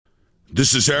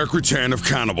This is Eric Rutan of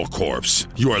Cannibal Corpse.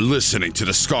 You are listening to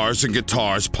the Scars and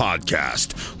Guitars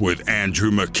podcast with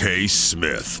Andrew McKay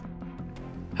Smith.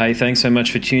 Hey, thanks so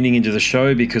much for tuning into the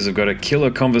show because I've got a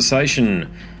killer conversation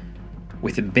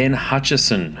with Ben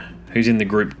Hutchison, who's in the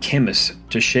group Chemist,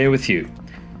 to share with you.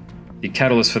 The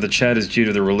catalyst for the chat is due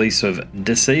to the release of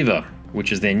Deceiver,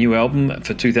 which is their new album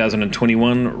for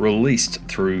 2021, released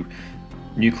through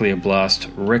Nuclear Blast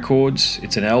Records.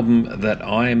 It's an album that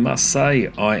I must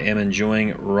say I am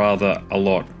enjoying rather a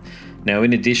lot. Now,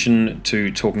 in addition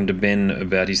to talking to Ben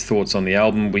about his thoughts on the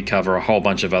album, we cover a whole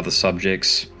bunch of other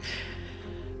subjects,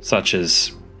 such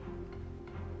as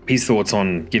his thoughts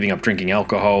on giving up drinking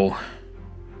alcohol.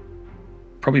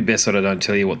 Probably best that I don't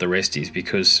tell you what the rest is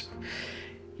because,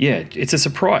 yeah, it's a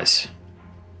surprise.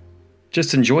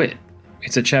 Just enjoy it.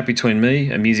 It's a chat between me,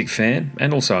 a music fan,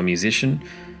 and also a musician,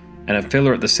 and a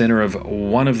fella at the centre of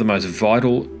one of the most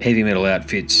vital heavy metal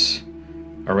outfits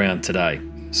around today.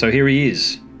 So here he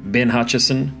is, Ben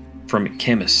Hutchison from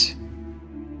Chemist.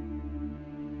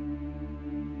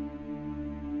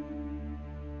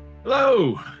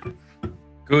 Hello.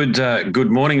 Good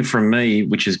morning from me,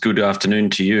 which is good afternoon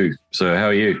to you. So how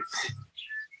are you?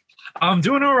 I'm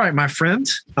doing all right, my friend.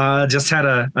 Just had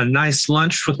a nice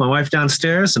lunch with my wife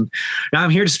downstairs, and now I'm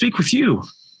here to speak with you.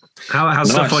 How's nice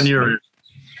stuff on your...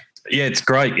 Yeah, it's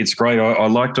great. It's great. I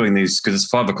like doing these because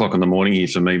it's 5 o'clock in the morning here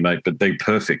for me, mate, but they're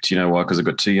perfect. You know why? Because I've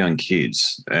got 2 young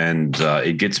kids and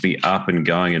it gets me up and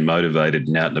going and motivated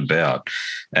and out and about.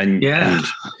 And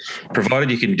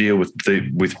provided you can deal with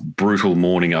brutal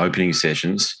morning opening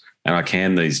sessions, and I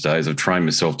can these days, I've trained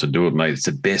myself to do it, mate. It's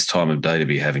the best time of day to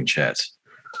be having chats.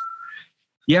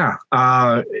 Yeah.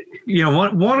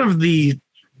 One of the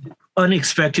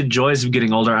unexpected joys of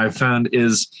getting older I've found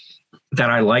is that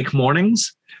I like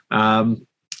mornings.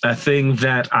 A thing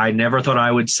that I never thought I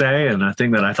would say, and a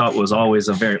thing that I thought was always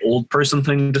a very old person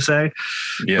thing to say.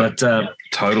 Yeah, but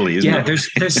totally, isn't it?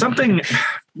 There's something,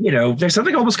 there's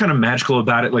something almost kind of magical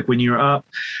about it. Like when you're up,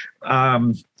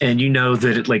 and you know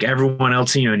that it, like everyone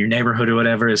else, in your neighborhood or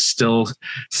whatever is still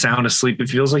sound asleep. It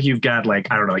feels like you've got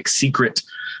secret,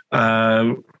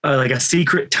 like a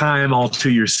secret time all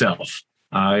to yourself.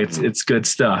 It's good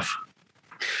stuff.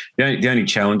 The only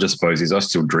challenge, I suppose, is I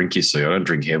still drink, you see. I don't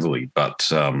drink heavily, but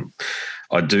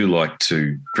I do like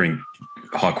to drink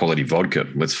high-quality vodka,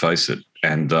 let's face it.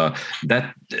 And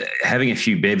that having a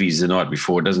few bevies the night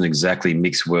before doesn't exactly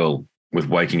mix well with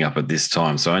waking up at this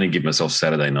time. So I only give myself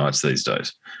Saturday nights these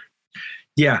days.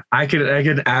 Yeah, I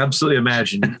could absolutely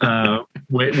imagine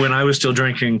when I was still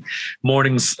drinking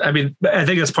mornings. I mean, I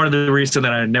think that's part of the reason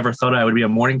that I never thought I would be a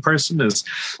morning person is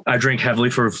I drank heavily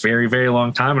for a very, very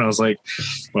long time. And I was like,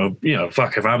 well,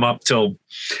 fuck, if I'm up till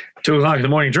 2 o'clock in the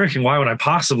morning drinking, why would I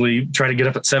possibly try to get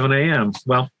up at 7 a.m.?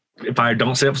 Well, if I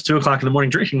don't stay up till 2 o'clock in the morning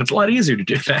drinking, it's a lot easier to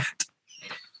do that.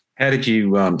 How did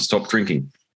you stop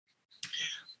drinking?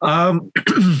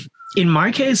 In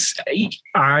my case,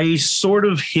 I sort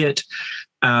of hit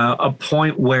a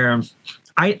point where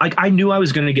I knew I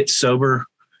was going to get sober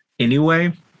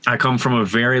anyway. I come from a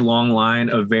very long line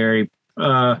of very,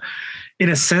 in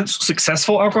a sense,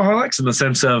 successful alcoholics, in the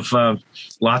sense of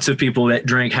lots of people that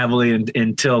drank heavily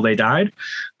until they died.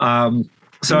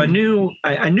 So I knew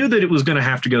that it was going to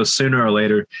have to go sooner or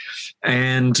later.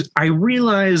 And I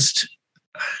realized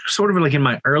sort of like in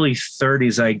my early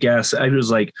 30s, I guess, I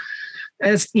was like,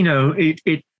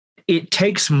 it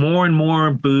takes more and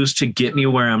more booze to get me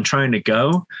where I'm trying to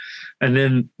go. And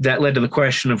then that led to the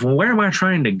question of, well, where am I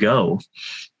trying to go?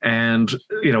 And,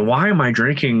 why am I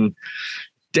drinking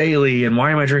daily and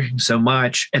why am I drinking so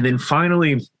much? And then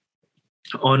finally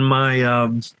on my,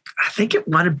 I think it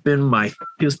might have been it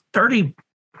was 32nd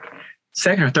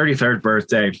or 33rd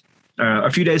birthday,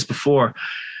 a few days before,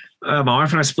 my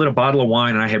wife and I split a bottle of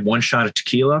wine and I had 1 shot of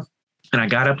tequila. And I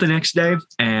got up the next day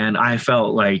and I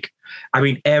felt like,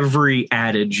 every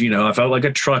adage, I felt like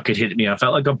a truck had hit me. I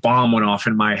felt like a bomb went off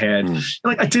in my head.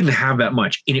 Like I didn't have that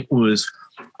much and it was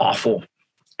awful.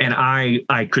 And I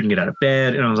couldn't get out of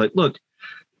bed. And I was like, look,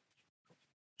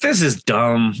 this is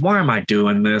dumb. Why am I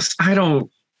doing this? I don't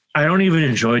even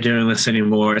enjoy doing this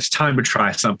anymore. It's time to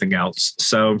try something else.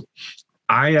 So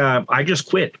I just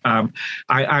quit.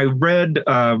 I read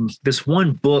this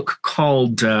one book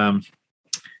called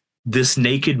This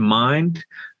Naked Mind.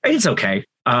 It's okay.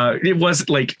 It was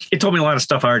like, it told me a lot of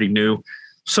stuff I already knew,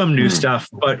 some new stuff,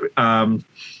 but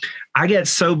I get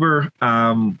sober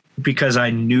because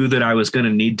I knew that I was going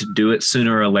to need to do it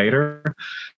sooner or later.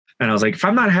 And I was like, if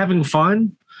I'm not having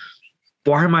fun,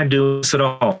 why am I doing this at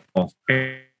all?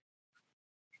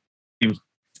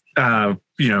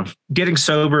 Getting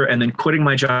sober and then quitting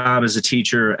my job as a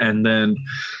teacher and then,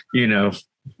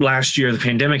 last year, the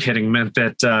pandemic hitting meant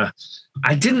that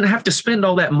I didn't have to spend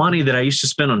all that money that I used to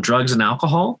spend on drugs and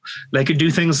alcohol. I could do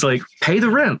things like pay the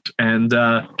rent and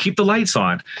keep the lights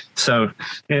on. So,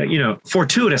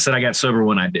 fortuitous that I got sober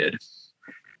when I did.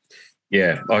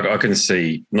 Yeah, I can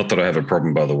see, not that I have a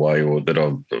problem, by the way, or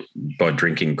that by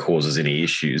drinking causes any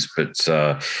issues, but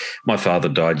my father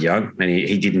died young and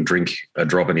he didn't drink a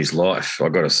drop in his life, I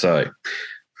got to say.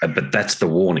 But that's the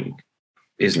warning,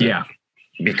 isn't it? Yeah.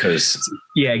 Because...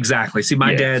 Yeah, exactly. See,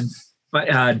 my dad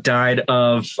died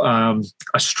of a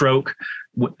stroke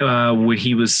when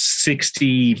he was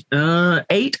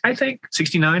 68, I think,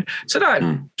 69. So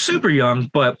not super young,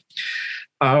 but...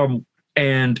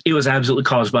 and it was absolutely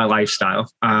caused by lifestyle.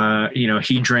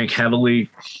 He drank heavily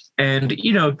and,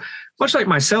 much like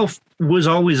myself, was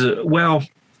always,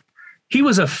 he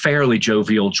was a fairly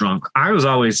jovial drunk.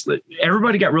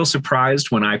 Everybody got real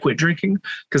surprised when I quit drinking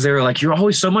because they were like, you're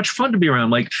always so much fun to be around.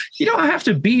 Like, you don't have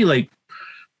to be like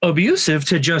abusive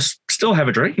to just still have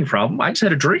a drinking problem. I just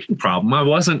had a drinking problem. I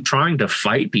wasn't trying to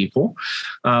fight people.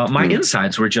 My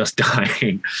insides were just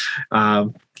dying.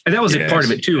 And that was a part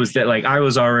of it too, is that like I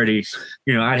was already,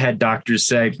 I had doctors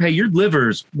say, hey, your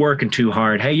liver's working too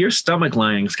hard. Hey, your stomach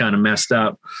lining's kind of messed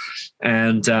up.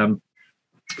 And,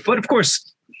 but of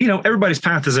course, everybody's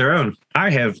path is their own.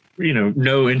 I have,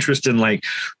 no interest in like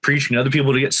preaching other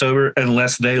people to get sober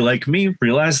unless they, like me,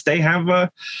 realize they have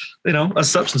a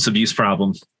substance abuse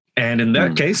problem. And in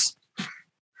that case,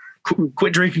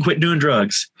 quit drinking, quit doing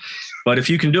drugs. But if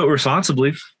you can do it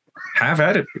responsibly, have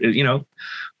at it,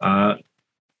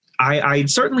 I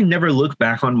certainly never look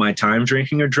back on my time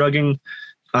drinking or drugging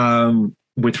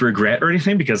with regret or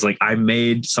anything, because like I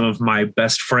made some of my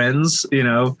best friends,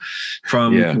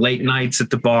 from late nights at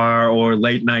the bar or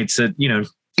late nights at,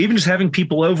 even just having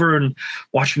people over and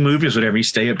watching movies, whatever. You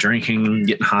stay up drinking and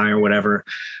getting high or whatever.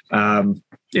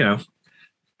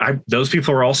 Those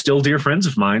people are all still dear friends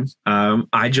of mine.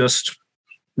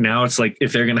 Now it's like,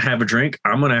 if they're going to have a drink,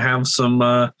 I'm going to have some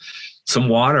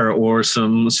water or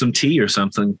some tea or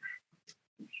something.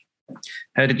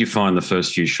 How did you find the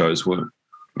first few shows were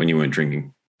when you weren't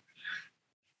drinking?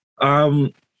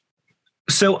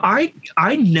 So I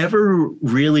never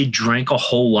really drank a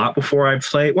whole lot before I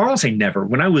played. Well, I won't say never.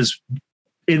 When I was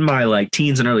in my like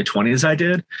teens and early 20s, I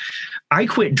did. I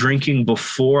quit drinking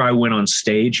before I went on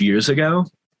stage years ago,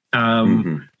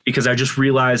 because I just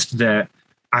realized that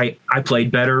I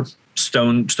played better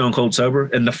stone cold sober.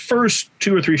 And the first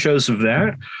 2 or 3 shows of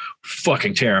that,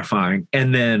 fucking terrifying.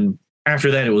 And then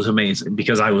after that, it was amazing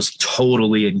because I was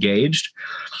totally engaged.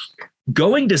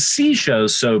 Going to see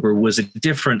shows sober was a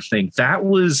different thing.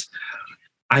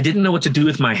 I didn't know what to do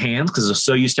with my hands because I was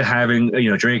so used to having,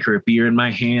 a drink or a beer in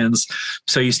my hands.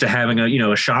 So used to having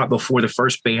a shot before the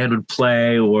first band would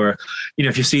play, or,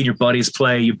 if you've seen your buddies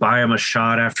play, you buy them a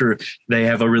shot after they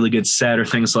have a really good set or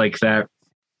things like that.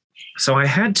 So I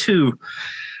had to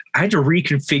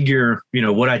reconfigure,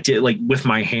 what I did like with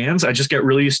my hands. I just got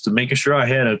really used to making sure I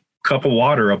had a cup of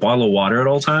water, a bottle of water at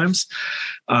all times.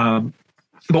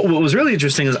 But what was really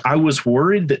interesting is I was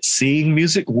worried that seeing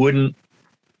music wouldn't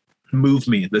move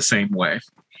me the same way.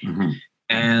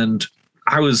 And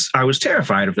I was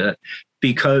terrified of it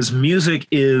because music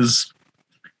is,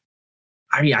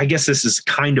 I guess this is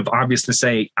kind of obvious to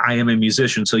say I am a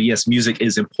musician. So yes, music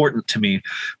is important to me,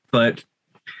 but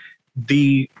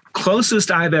the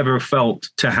closest I've ever felt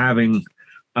to having,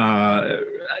 a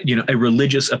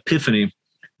religious epiphany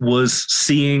was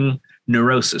seeing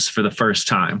Neurosis for the first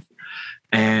time.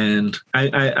 And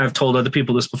I've told other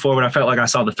people this before, but I felt like I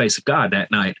saw the face of God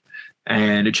that night,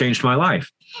 and it changed my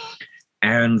life.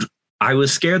 And I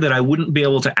was scared that I wouldn't be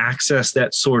able to access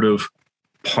that sort of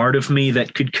part of me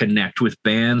that could connect with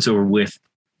bands or with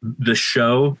the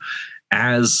show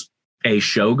as a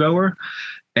showgoer.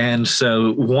 And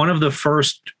so one of the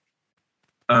first,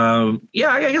 I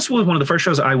guess one of the first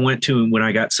shows I went to when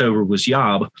I got sober was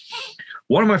Yob.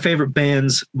 One of my favorite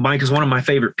bands. Mike is one of my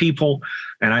favorite people.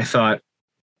 And I thought,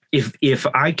 if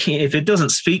it doesn't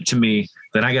speak to me,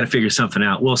 then I got to figure something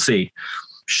out. We'll see.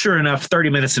 Sure enough, 30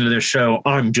 minutes into their show,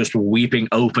 I'm just weeping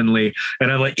openly.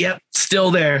 And I'm like, yep,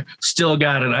 still there, still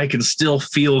got it. I can still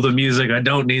feel the music. I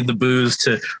don't need the booze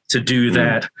to do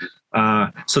that.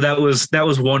 So that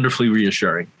was wonderfully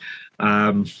reassuring.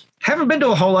 Haven't been to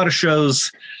a whole lot of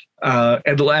shows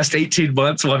in the last 18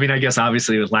 months. Well, I guess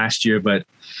obviously it was last year, but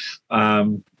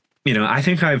I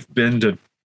think I've been to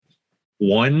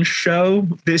one show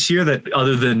this year that,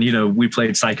 other than, we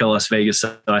played Psycho Las Vegas,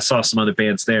 so I saw some other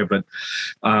bands there, but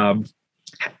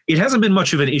it hasn't been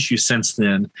much of an issue since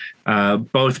then,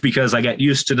 both because I got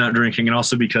used to not drinking and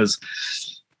also because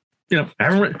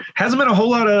hasn't been a whole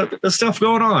lot of stuff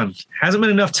going on. Hasn't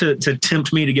been enough to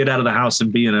tempt me to get out of the house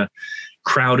and be in a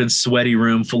crowded, sweaty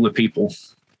room full of people.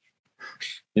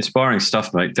 Inspiring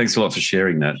stuff, mate. Thanks a lot for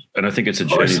sharing that. And I think it's a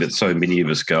journey that so many of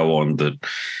us go on that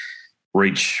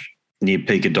reach near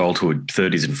peak adulthood,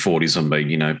 30s and 40s. I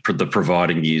mean, the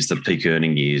providing years, the peak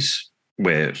earning years,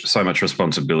 where so much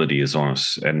responsibility is on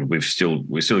us, and we're still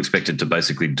expected to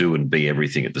basically do and be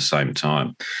everything at the same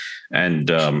time.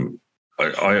 And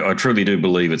I truly do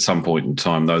believe at some point in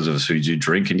time, those of us who do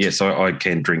drink, and yes, I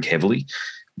can drink heavily,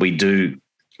 we do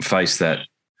face that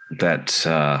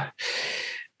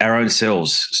our own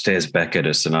selves stares back at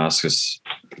us and asks us,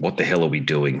 what the hell are we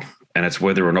doing? And it's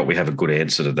whether or not we have a good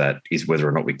answer to that is whether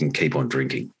or not we can keep on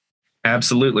drinking.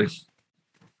 Absolutely.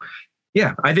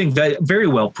 Yeah, I think that very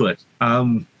well put.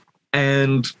 And,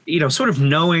 sort of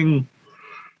knowing,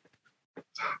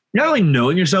 not only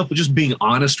knowing yourself, but just being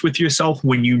honest with yourself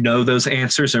when you know those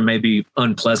answers are maybe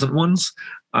unpleasant ones.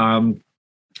 When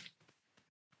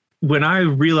I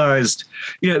realized,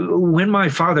 when my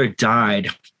father died,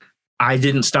 I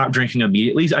didn't stop drinking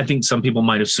immediately. I think some people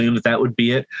might assume that would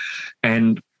be it.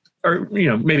 Or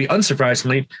maybe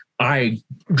unsurprisingly, I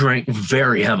drank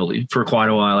very heavily for quite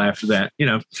a while after that,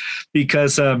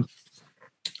 because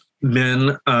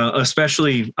men,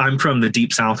 especially I'm from the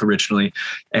Deep South originally,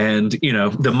 and,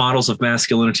 the models of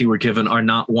masculinity we're given are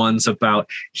not ones about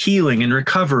healing and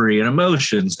recovery and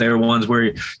emotions. They're ones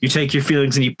where you take your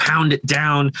feelings and you pound it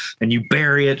down and you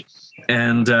bury it.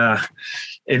 And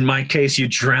in my case, you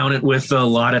drown it with a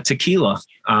lot of tequila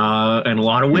and a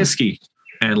lot of whiskey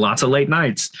and lots of late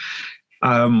nights.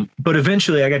 But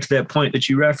eventually I got to that point that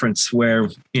you reference where,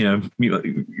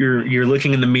 you're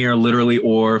looking in the mirror literally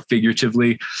or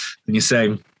figuratively, and you say,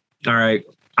 all right,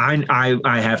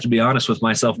 I have to be honest with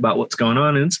myself about what's going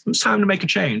on, and it's time to make a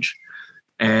change.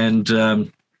 And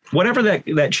whatever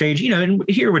that change, and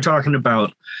here we're talking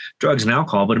about drugs and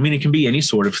alcohol, but I mean, it can be any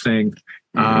sort of thing,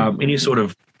 any sort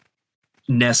of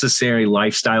necessary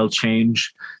lifestyle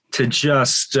change to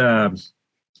just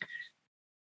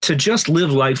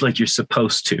live life like you're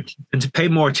supposed to, and to pay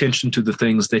more attention to the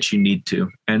things that you need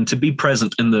to, and to be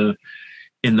present in the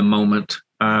moment.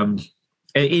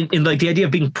 In like the idea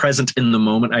of being present in the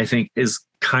moment, I think has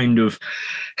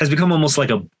become almost like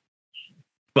a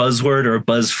buzzword or a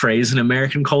buzz phrase in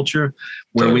American culture,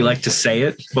 where we like to say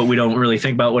it, but we don't really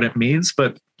think about what it means.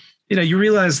 But, you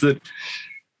realize that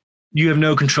you have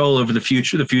no control over the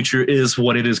future. The future is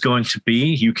what it is going to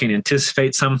be. You can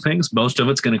anticipate some things. Most of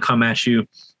it's going to come at you,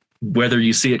 whether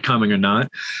you see it coming or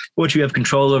not. What you have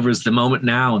control over is the moment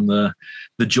now, and the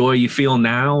joy you feel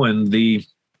now, and the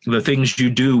things you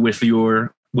do with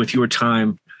your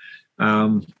time,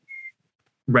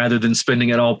 rather than spending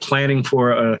it all planning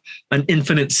for an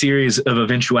infinite series of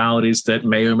eventualities that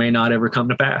may or may not ever come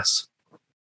to pass.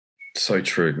 So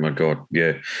true. My God.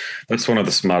 Yeah. That's one of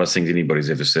the smartest things anybody's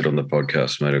ever said on the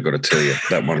podcast, mate. I've got to tell you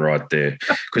that one right there.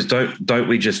 Because don't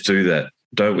we just do that?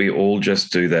 Don't we all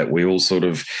just do that? We all sort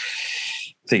of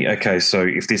think, okay, so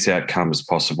if this outcome is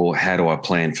possible, how do I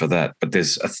plan for that? But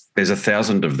there's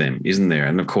 1,000 of them, isn't there?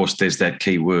 And of course, there's that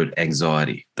key word,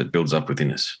 anxiety, that builds up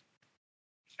within us.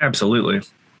 Absolutely.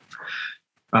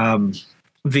 And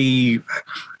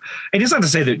it's not to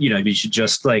say that, you should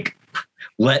just like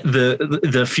let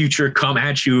the future come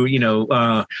at you,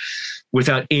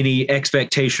 without any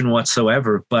expectation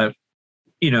whatsoever. But,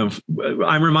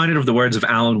 I'm reminded of the words of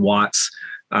Alan Watts,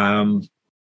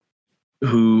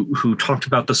 who talked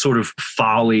about the sort of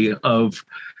folly of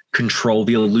control,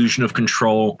 the illusion of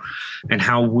control, and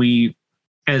how we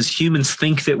as humans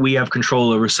think that we have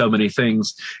control over so many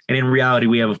things. And in reality,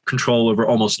 we have control over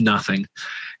almost nothing.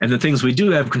 And the things we do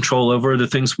have control over are the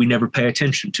things we never pay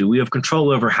attention to. We have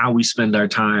control over how we spend our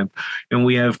time, and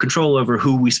we have control over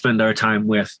who we spend our time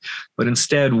with. But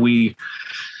instead, we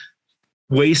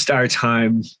waste our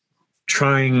time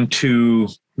trying to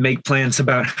make plans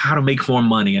about how to make more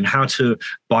money, and how to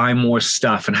buy more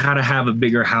stuff, and how to have a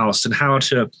bigger house, and how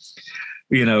to,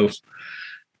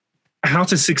 how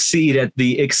to succeed at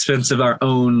the expense of our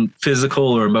own physical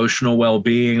or emotional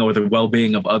well-being, or the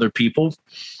well-being of other people.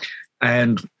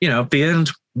 And, at the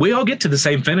end, we all get to the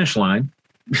same finish line.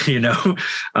 You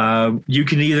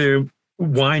can either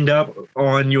wind up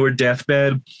on your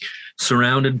deathbed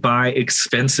surrounded by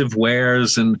expensive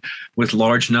wares and with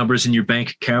large numbers in your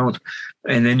bank account,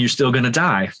 and then you're still going to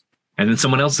die. And then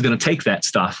someone else is going to take that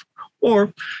stuff.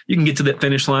 Or you can get to that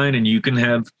finish line and you can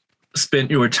have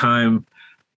spent your time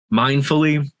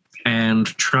mindfully and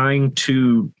trying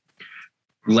to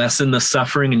lessen the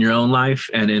suffering in your own life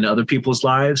and in other people's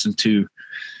lives, and to,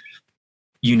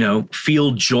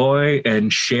 feel joy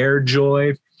and share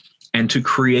joy and to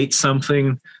create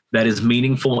something that is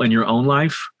meaningful in your own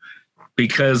life,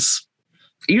 because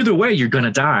either way, you're going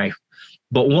to die.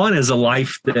 But one is a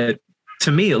life that,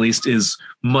 to me at least, is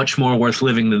much more worth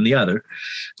living than the other.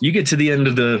 You get to the end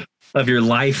of your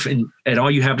life and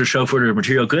all you have to show for it are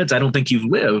material goods. I don't think you've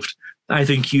lived. I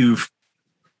think you've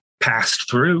passed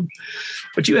through,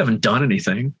 but you haven't done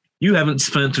anything. You haven't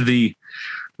spent the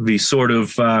sort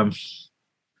of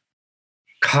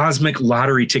cosmic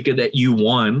lottery ticket that you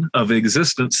won of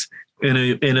existence in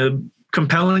a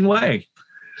compelling way.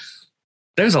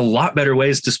 There's a lot better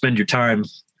ways to spend your time.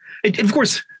 And of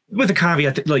course, with a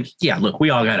caveat that, like, yeah, look, we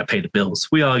all got to pay the bills.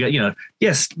 We all got,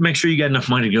 yes, make sure you got enough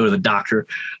money to go to the doctor.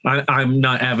 I'm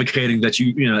not advocating that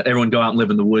everyone go out and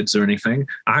live in the woods or anything.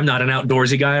 I'm not an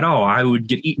outdoorsy guy at all. I would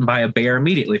get eaten by a bear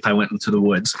immediately if I went into the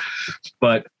woods.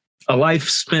 But a life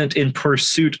spent in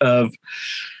pursuit of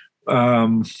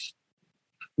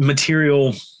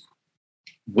material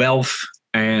wealth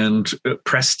and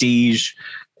prestige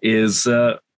is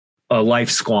a life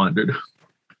squandered.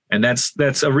 And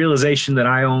that's a realization that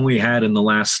I only had in the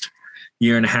last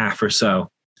year and a half or so.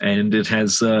 And it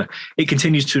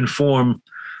continues to inform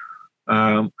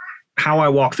how I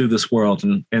walk through this world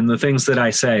and the things that I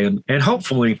say. And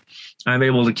hopefully I'm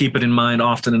able to keep it in mind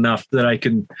often enough that I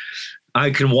can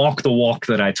walk the walk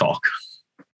that I talk.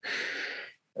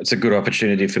 It's a good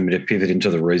opportunity for me to pivot into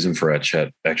the reason for our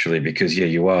chat, actually, because, yeah,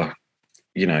 you are,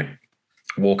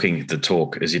 walking the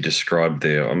talk as you described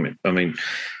there. I mean,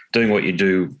 doing what you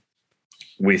do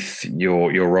with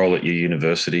your role at your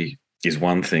university is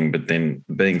one thing, but then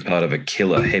being part of a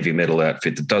killer heavy metal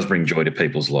outfit that does bring joy to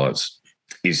people's lives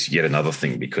is yet another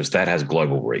thing, because that has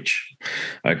global reach.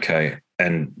 Okay.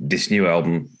 And this new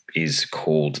album is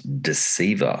called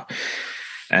Deceiver.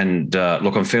 And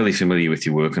look, I'm fairly familiar with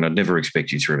your work, and I'd never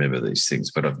expect you to remember these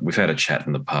things, but we've had a chat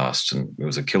in the past, and it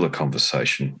was a killer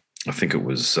conversation. I think it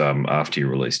was after you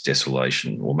released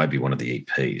Desolation, or maybe one of the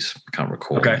EPs. I can't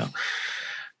recall now.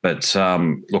 But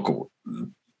look,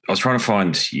 I was trying to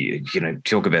find,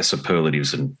 talk about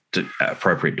superlatives and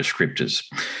appropriate descriptors.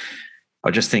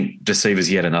 I just think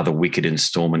Deceiver's yet another wicked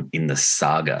installment in the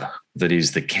saga that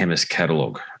is the Chemist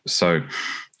catalogue. So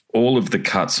all of the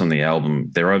cuts on the album,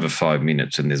 they're over 5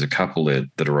 minutes, and there's a couple there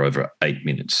that are over 8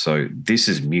 minutes. So this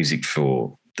is music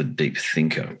for the deep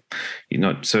thinker.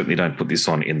 Certainly don't put this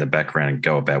on in the background and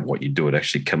go about what you do. It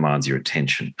actually commands your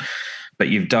attention. But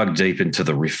you've dug deep into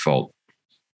the riff fault,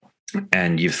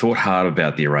 and you've thought hard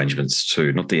about the arrangements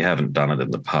too. Not that you haven't done it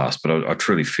in the past, but I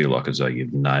truly feel like as though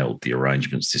you've nailed the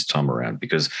arrangements this time around,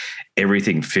 because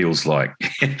everything feels like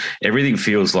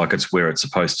it's where it's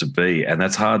supposed to be, and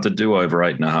that's hard to do over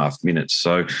 8.5 minutes.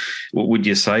 So would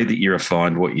you say that you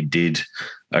refined what you did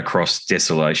across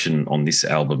Desolation on this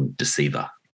album, Deceiver?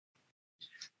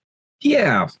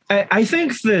 Yeah, I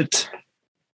think that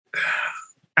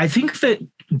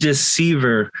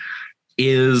Deceiver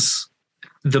is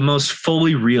the most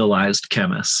fully realized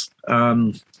Chemist.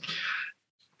 I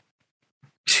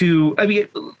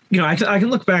can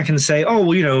look back and say,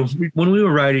 when we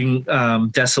were writing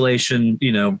Desolation,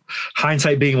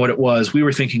 hindsight being what it was, we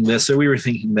were thinking this or we were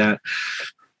thinking that.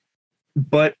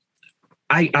 But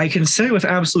I can say with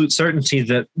absolute certainty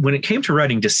that when it came to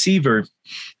writing Deceiver,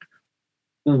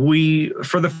 we,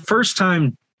 for the first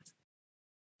time,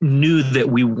 knew that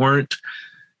we weren't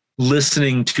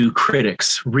listening to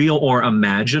critics, real or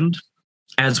imagined,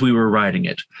 as we were writing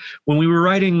it. When we were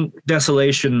writing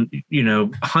Desolation,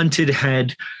 Hunted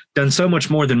had done so much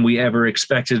more than we ever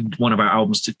expected one of our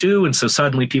albums to do. And so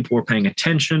suddenly people were paying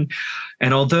attention.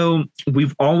 And although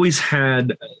we've always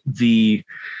had the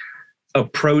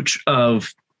approach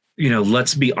of,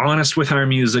 let's be honest with our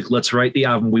music, let's write the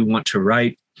album we want to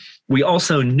write, we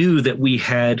also knew that we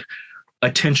had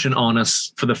attention on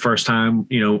us for the first time,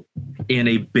 in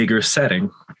a bigger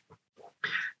setting.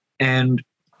 And,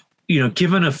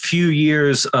 given a few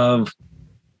years of,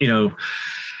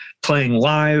 playing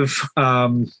live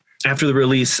after the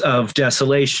release of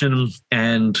Desolation,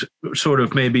 and sort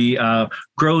of maybe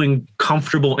growing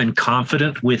comfortable and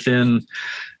confident within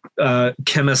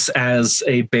Chemist as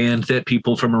a band that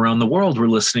people from around the world were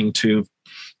listening to,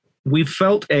 we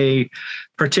felt a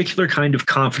particular kind of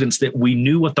confidence that we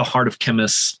knew what the heart of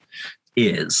Chemist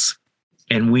is,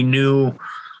 and we knew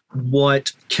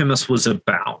what Chemist was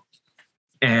about.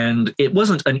 And it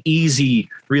wasn't an easy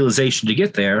realization to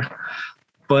get there,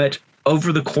 but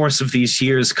over the course of these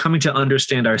years, coming to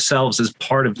understand ourselves as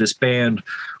part of this band,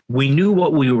 we knew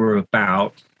what we were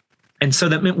about. And so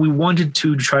that meant we wanted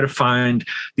to try to find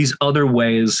these other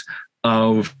ways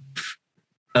of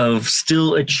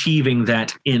still achieving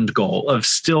that end goal, of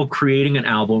still creating an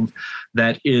album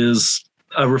that is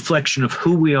a reflection of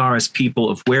who we are as people,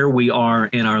 of where we are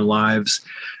in our lives,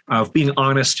 of being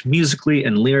honest musically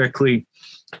and lyrically,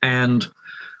 and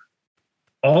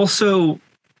also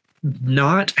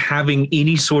not having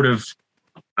any sort of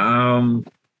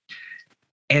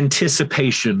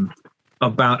anticipation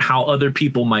about how other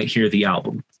people might hear the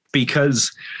album.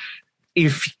 Because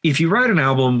if you write an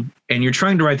album and you're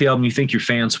trying to write the album you think your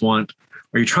fans want,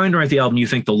 or you're trying to write the album you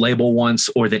think the label wants,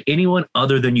 or that anyone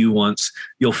other than you wants,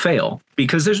 you'll fail,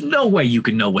 because there's no way you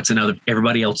can know what's in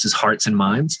everybody else's hearts and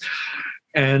minds.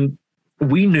 And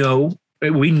we knew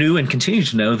and continue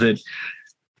to know that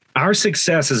our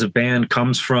success as a band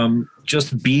comes from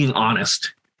just being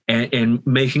honest and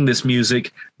making this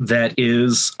music that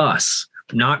is us,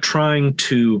 not trying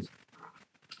to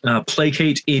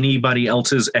placate anybody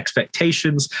else's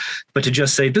expectations, but to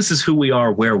just say, this is who we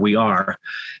are, where we are.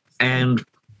 And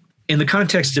in the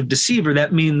context of Deceiver,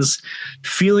 that means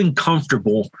feeling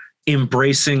comfortable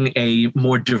embracing a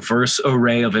more diverse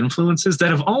array of influences that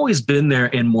have always been there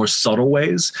in more subtle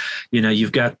ways. You know,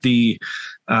 you've got the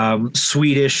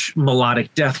Swedish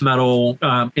melodic death metal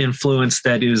influence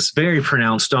that is very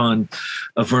pronounced on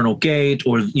Vernal Gate,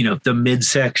 or, you know, the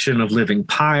midsection of Living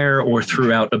Pyre, or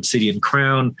throughout Obsidian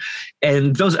Crown.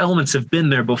 And those elements have been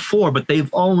there before, but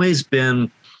they've always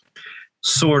been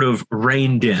sort of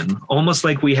reined in, almost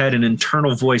like we had an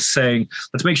internal voice saying,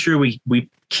 let's make sure we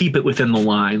keep it within the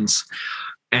lines.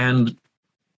 And,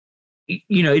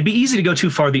 you know, it'd be easy to go too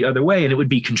far the other way, and it would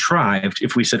be contrived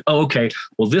if we said, oh, okay,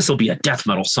 well, this will be a death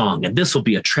metal song and this will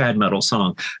be a trad metal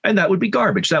song. And that would be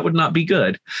garbage. That would not be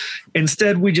good.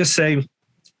 Instead, we just say,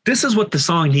 this is what the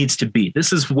song needs to be.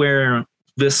 This is where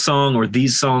this song or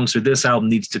these songs or this album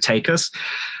needs to take us.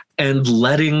 And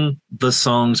letting the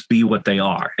songs be what they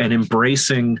are, and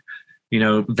embracing, you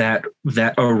know, that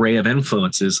array of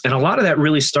influences. And a lot of that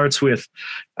really starts with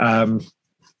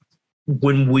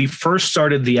when we first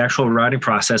started the actual writing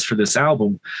process for this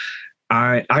album.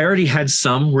 I already had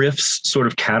some riffs sort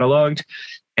of cataloged,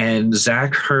 and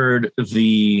Zach heard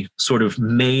the sort of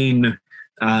main,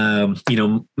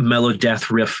 mellow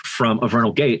death riff from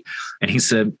Vernal Gate, and he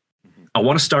said, I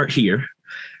want to start here.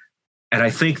 And I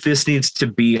think this needs to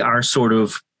be our sort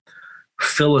of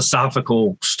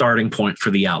philosophical starting point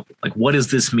for the album. Like, what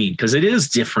does this mean? Because it is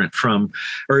different from,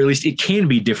 or at least it can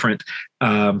be different,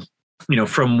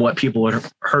 from what people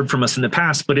have heard from us in the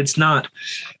past. But it's not,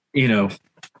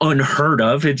 unheard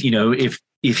of. It,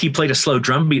 if he played a slow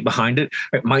drum beat behind it,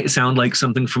 it might sound like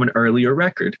something from an earlier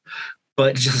record.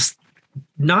 But just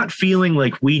not feeling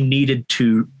like we needed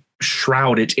to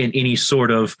shroud it in any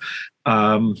sort of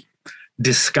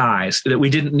disguise, that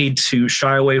we didn't need to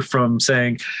shy away from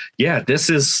saying, yeah, this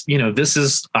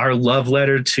is our love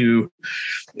letter to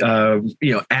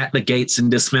At the Gates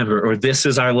and Dismember, or this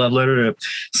is our love letter to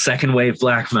second wave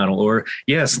black metal, or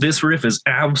yes, this riff is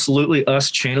absolutely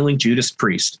us channeling Judas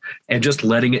Priest, and just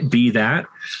letting it be that,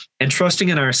 and trusting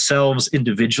in ourselves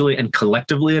individually and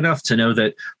collectively enough to know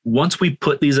that once we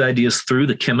put these ideas through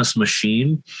the chemist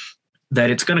machine, that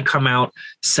it's going to come out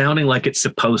sounding like it's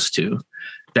supposed to,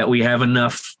 that we have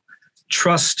enough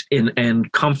trust in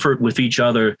and comfort with each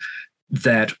other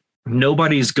that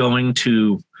nobody's going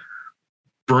to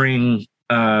bring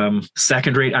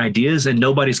second-rate ideas, and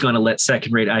nobody's going to let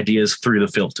second-rate ideas through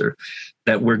the filter,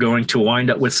 that we're going to wind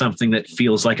up with something that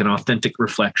feels like an authentic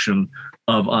reflection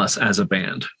of us as a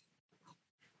band.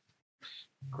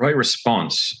 Great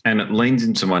response. And it leans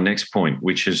into my next point,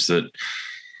 which is that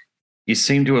you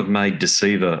seem to have made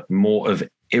Deceiver more of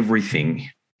everything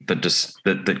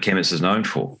that Chemist is known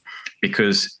for,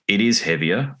 because it is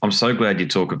heavier. I'm so glad you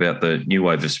talk about the new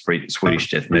wave of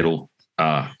Swedish death metal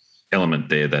element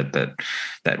there, that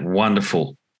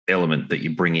wonderful element that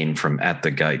you bring in from At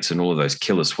the Gates and all of those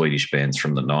killer Swedish bands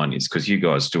from the 90s, because you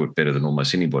guys do it better than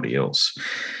almost anybody else.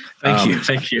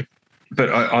 Thank you. But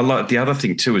I like the other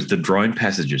thing too is the drone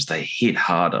passages. They hit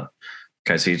harder.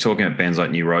 Okay, so you're talking about bands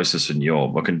like Neurosis and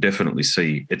Yob. I can definitely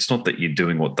see, it's not that you're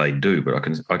doing what they do, but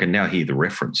I can now hear the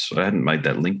reference. I hadn't made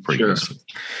that link previously.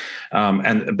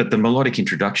 Sure. But the melodic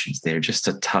introductions, they're just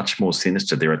a touch more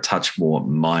sinister. They're a touch more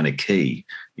minor key,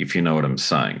 if you know what I'm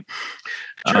saying.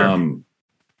 Sure.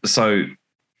 So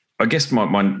I guess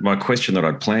my question that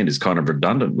I planned is kind of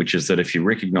redundant, which is that if you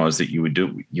recognize that you were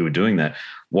doing that,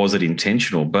 was it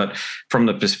intentional? But from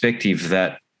the perspective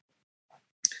that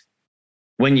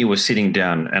when you were sitting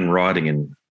down and writing,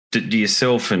 and do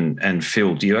yourself and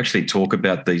Phil, do you actually talk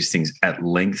about these things at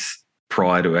length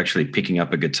prior to actually picking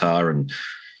up a guitar and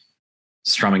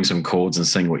strumming some chords and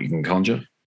seeing what you can conjure?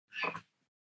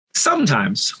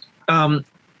 Sometimes.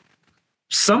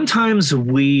 Sometimes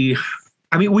we're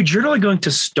generally going to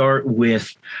start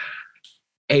with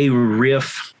a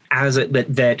riff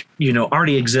that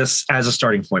already exists as a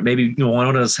starting point. Maybe one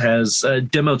of us has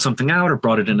demoed something out or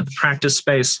brought it into the practice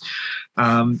space,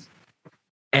 and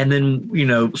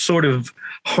then sort of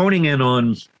honing in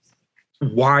on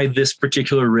why this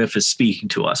particular riff is speaking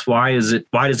to us. Why does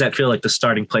that feel like the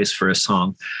starting place for a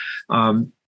song?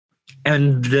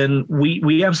 And then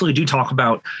we absolutely do talk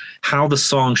about how the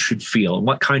song should feel and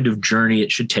what kind of journey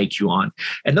it should take you on.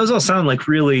 And those all sound like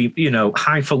really,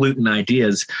 highfalutin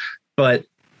ideas, but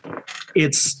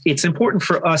it's important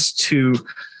for us to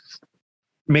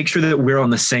make sure that we're on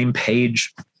the same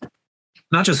page.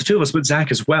 Not just the two of us, but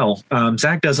Zach as well.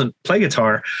 Zach doesn't play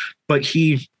guitar, but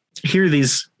he hears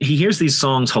these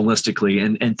songs holistically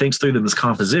and thinks through them as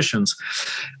compositions.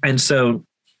 And so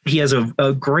he has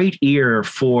a great ear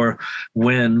for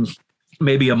when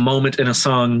maybe a moment in a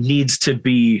song needs to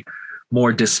be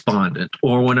more despondent,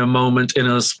 or when a moment in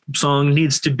a song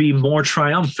needs to be more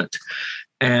triumphant.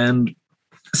 And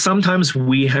sometimes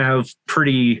we have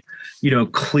pretty,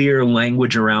 clear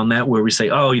language around that where we say,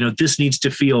 this needs to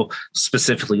feel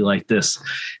specifically like this.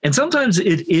 And sometimes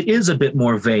it is a bit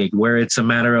more vague, where it's a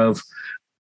matter of,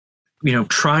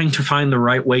 trying to find the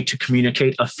right way to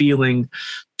communicate a feeling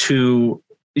to,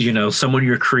 someone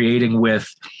you're creating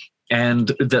with. And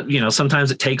that,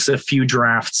 sometimes it takes a few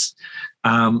drafts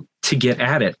to get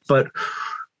at it. But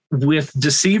with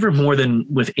Deceiver, more than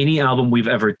with any album we've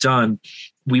ever done,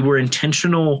 we were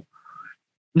intentional.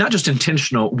 Not just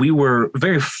intentional, we were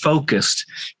very focused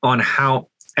on how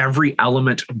every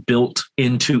element built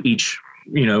into each,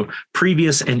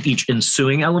 previous and each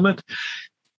ensuing element.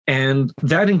 And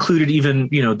that included even,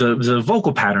 the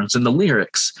vocal patterns and the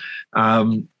lyrics.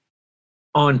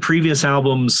 On previous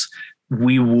albums,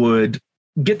 we would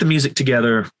get the music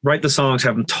together, write the songs,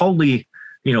 have them totally,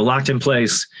 locked in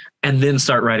place, and then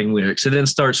start writing lyrics, and then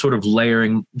start sort of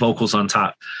layering vocals on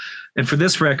top. And for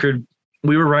this record,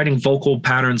 we were writing vocal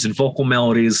patterns and vocal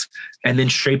melodies and then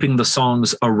shaping the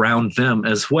songs around them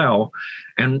as well.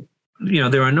 And,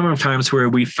 there are a number of times where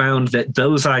we found that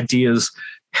those ideas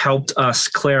helped us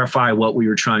clarify what we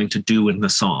were trying to do in the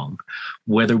song,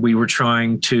 whether we were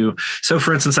trying to. So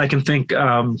for instance, I can think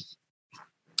of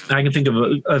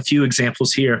a few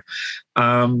examples here.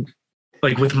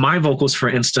 Like with my vocals, for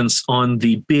instance, on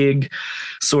the big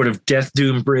sort of Death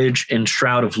Doom bridge and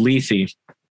Shroud of Lethe,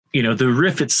 the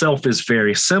riff itself is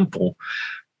very simple,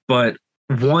 but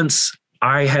once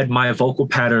I had my vocal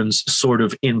patterns sort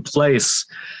of in place,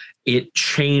 it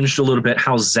changed a little bit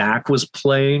how Zach was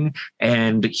playing,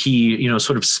 and he,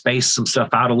 sort of spaced some stuff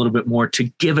out a little bit more to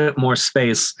give it more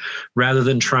space rather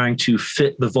than trying to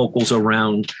fit the vocals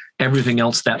around everything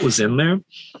else that was in there.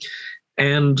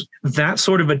 And that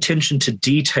sort of attention to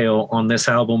detail on this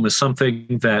album is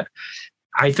something that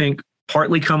I think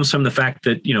partly comes from the fact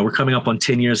that, we're coming up on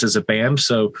 10 years as a band,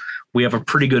 so we have a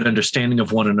pretty good understanding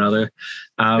of one another.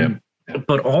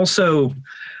 But also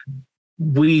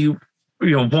we,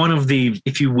 one of the,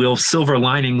 if you will, silver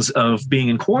linings of being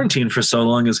in quarantine for so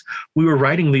long is we were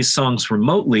writing these songs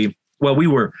remotely. Well, we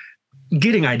were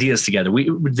getting ideas together.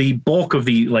 The bulk of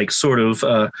the sort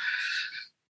of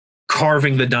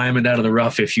carving the diamond out of the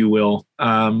rough, if you will,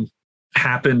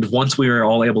 happened once we were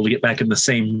all able to get back in the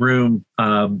same room,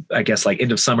 I guess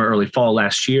end of summer, early fall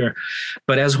last year.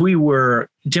 But as we were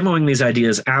demoing these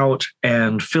ideas out,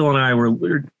 and Phil and I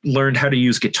learned how to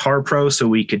use Guitar Pro so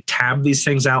we could tab these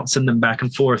things out, send them back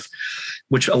and forth,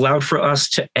 which allowed for us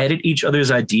to edit each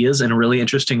other's ideas in a really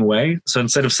interesting way. So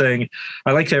instead of saying,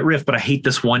 I like that riff, but I hate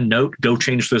this one note, go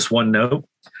change this one note.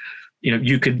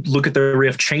 You could look at the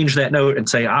riff, change that note, and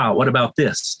say, what about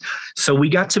this? So we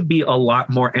got to be a lot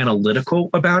more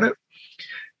analytical about it,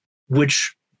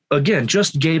 which, again,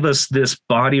 just gave us this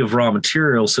body of raw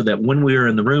material so that when we were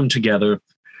in the room together,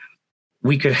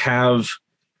 we could have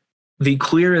the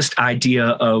clearest idea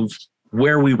of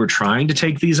where we were trying to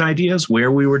take these ideas,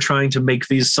 where we were trying to make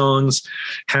these songs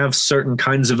have certain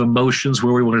kinds of emotions,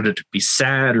 where we wanted it to be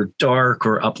sad or dark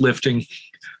or uplifting,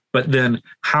 but then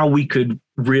how we could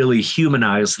really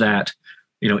humanize that,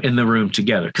 in the room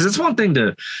together. Because it's one thing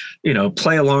to,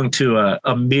 play along to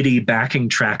a MIDI backing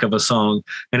track of a song,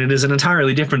 and it is an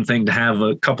entirely different thing to have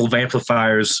a couple of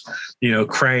amplifiers,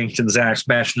 cranked, and Zach's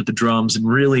bashing at the drums and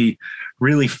really,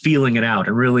 really feeling it out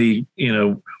and really,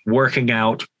 working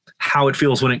out how it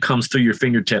feels when it comes through your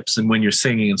fingertips and when you're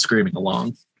singing and screaming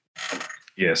along.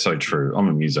 Yeah, so true. I'm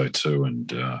a muso too,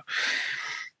 and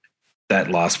that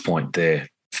last point there,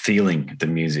 feeling the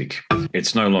music,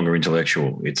 it's no longer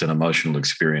intellectual, it's an emotional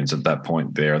experience at that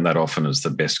point there, and that often is the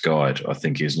best guide, I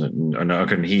think, isn't it? And I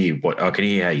can hear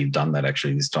how you've done that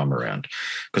actually this time around,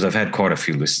 because I've had quite a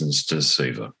few listens to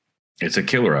Deceiver, It's a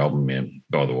killer album, man,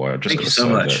 by the way. I just Thank got you to so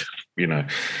say much. that. You know,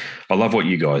 I love what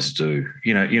you guys do.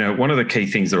 You know, one of the key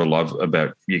things that I love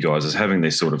about you guys is having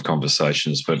these sort of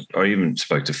conversations. But I even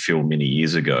spoke to Phil many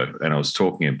years ago, and I was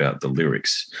talking about the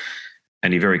lyrics,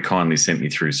 and he very kindly sent me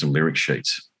through some lyric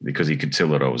sheets because he could tell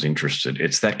that I was interested.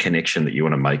 It's that connection that you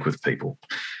want to make with people,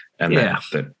 and that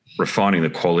refining the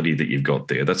quality that you've got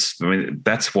there.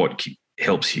 That's what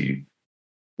helps you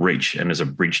reach and as a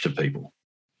bridge to people.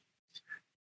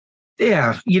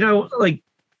 Yeah,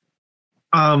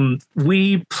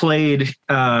 we played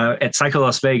at Psycho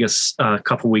Las Vegas a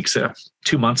couple weeks,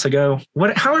 2 months ago.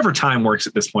 However time works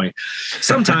at this point,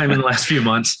 sometime in the last few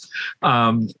months.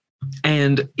 And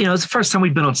it's the first time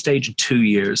we'd been on stage in 2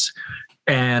 years,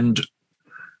 and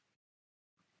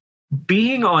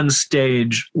being on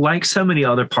stage, like so many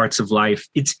other parts of life,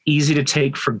 it's easy to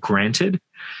take for granted.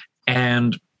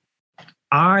 And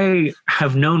I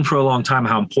have known for a long time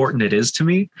how important it is to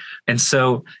me. And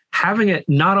so having it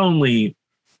not only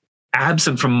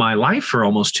absent from my life for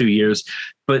almost 2 years,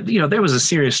 but, there was a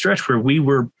serious stretch where we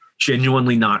were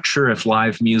genuinely not sure if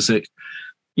live music,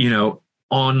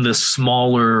 on the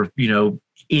smaller,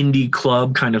 indie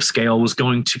club kind of scale was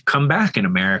going to come back in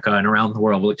America and around the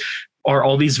world. Are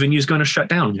all these venues going to shut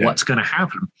down? Yeah. What's going to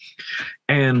happen?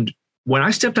 And when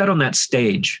I stepped out on that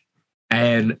stage,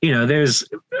 and, there's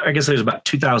about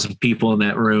 2,000 people in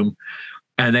that room,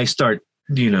 and they start,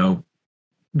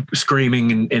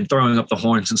 screaming and throwing up the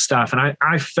horns and stuff. And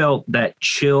I felt that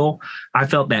chill. I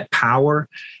felt that power.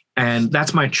 And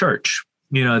that's my church.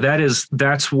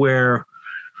 That's where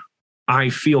I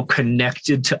feel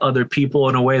connected to other people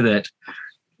in a way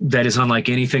that is unlike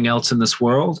anything else in this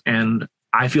world. And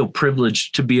I feel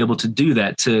privileged to be able to do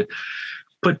that, to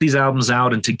put these albums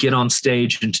out and to get on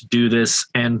stage and to do this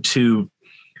and to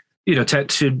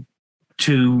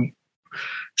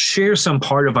share some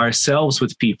part of ourselves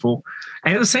with people.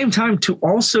 And at the same time, to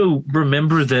also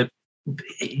remember that,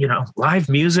 live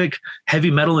music,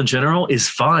 heavy metal in general is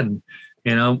fun.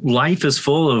 Life is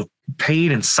full of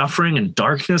pain and suffering and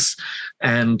darkness,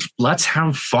 and let's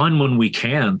have fun when we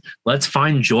can. Let's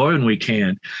find joy when we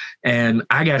can. And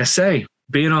I got to say,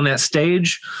 being on that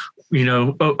stage,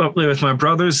 up there with my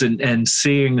brothers and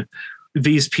seeing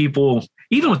these people,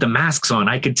 even with the masks on,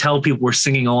 I could tell people were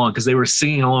singing along because they were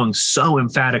singing along so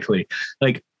emphatically.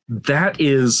 Like that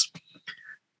is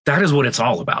what it's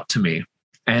all about to me.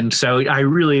 And so I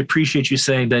really appreciate you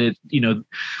saying that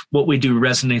what we do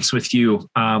resonates with you.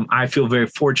 I feel very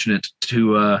fortunate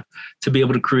to be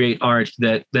able to create art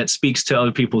that speaks to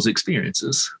other people's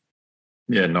experiences.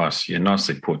 Yeah, nice. Yeah,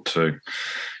 nicely put too.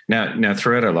 Now,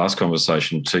 throughout our last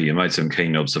conversation too, you made some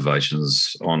keen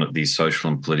observations on the social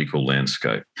and political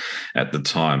landscape at the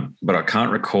time, but I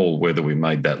can't recall whether we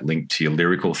made that link to your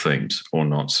lyrical themes or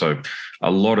not. So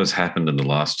a lot has happened in the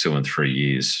last 2 and 3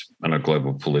 years on a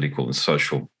global political and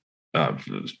social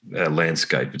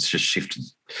landscape. It's just shifted.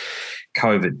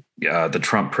 COVID, the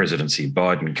Trump presidency,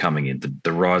 Biden coming in,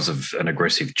 the rise of an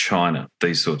aggressive China,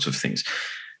 these sorts of things.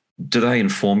 Do they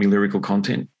inform your lyrical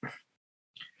content?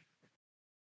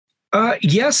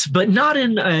 Yes, but not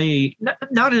in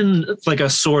like a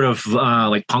sort of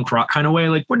like punk rock kind of way.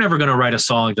 Like we're never going to write a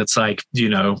song that's like,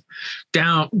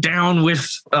 down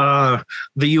with the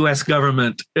U.S.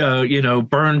 government,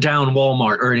 burn down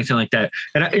Walmart or anything like that.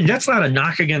 And that's not a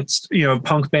knock against,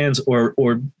 punk bands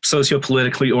or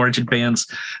socio-politically oriented bands.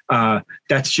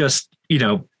 That's just,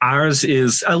 ours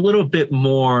is a little bit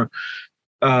more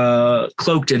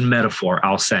cloaked in metaphor,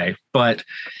 I'll say. But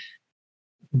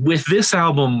with this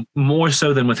album, more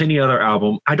so than with any other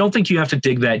album, I don't think you have to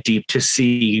dig that deep to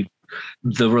see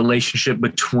the relationship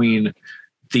between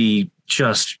the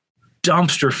just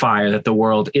dumpster fire that the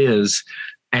world is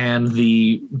and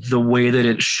the way that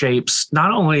it shapes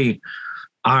not only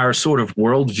our sort of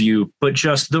worldview, but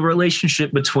just the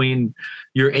relationship between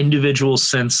your individual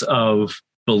sense of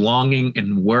belonging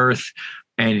and worth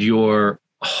and your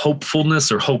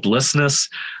hopefulness or hopelessness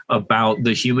about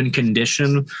the human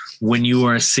condition when you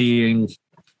are seeing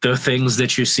the things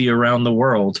that you see around the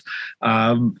world.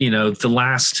 The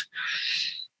last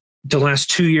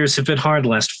 2 years have been hard. The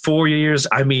last 4 years,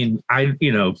 I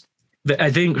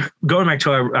think going back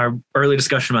to our early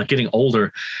discussion about getting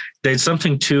older, there's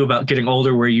something too about getting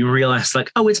older where you realize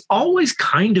like, oh, it's always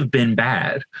kind of been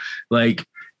bad. Like,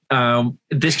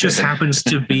 this just happens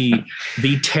to be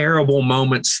the terrible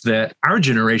moments that our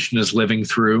generation is living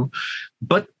through,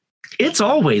 but it's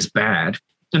always bad.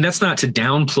 And that's not to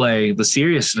downplay the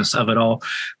seriousness of it all,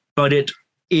 but it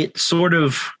can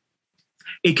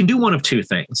do one of two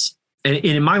things. And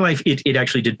in my life, it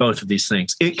actually did both of these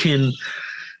things. It can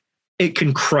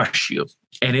crush you.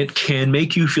 And it can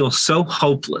make you feel so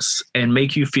hopeless and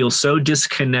make you feel so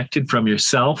disconnected from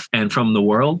yourself and from the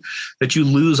world that you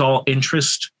lose all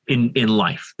interest in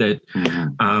life. That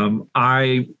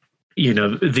the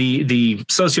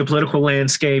sociopolitical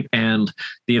landscape and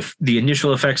the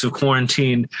initial effects of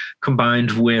quarantine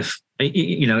combined with,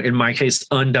 in my case,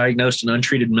 undiagnosed and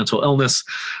untreated mental illness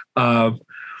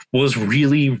was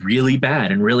really, really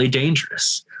bad and really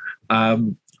dangerous.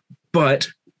 But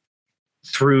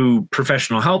through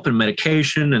professional help and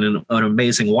medication and an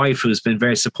amazing wife who's been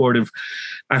very supportive,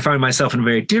 I find myself in a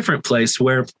very different place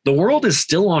where the world is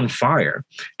still on fire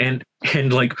and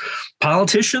like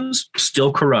politicians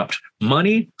still corrupt.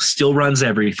 Money still runs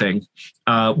everything.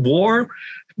 War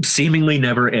seemingly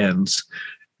never ends.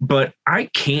 But I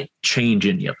can't change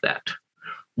any of that.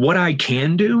 What I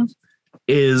can do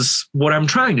is what I'm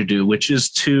trying to do, which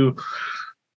is to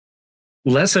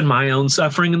lessen my own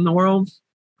suffering in the world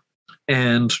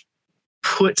and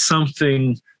put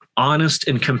something honest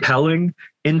and compelling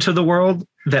into the world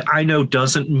that I know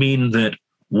doesn't mean that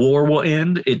war will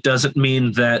end. It doesn't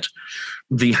mean that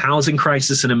the housing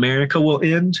crisis in America will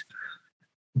end,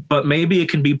 but maybe it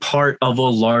can be part of a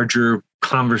larger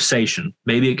conversation.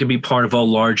 Maybe it can be part of a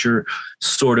larger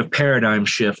sort of paradigm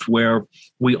shift where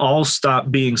we all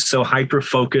stop being so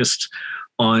hyper-focused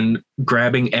on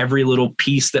grabbing every little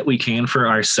piece that we can for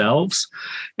ourselves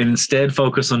and instead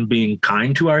focus on being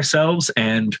kind to ourselves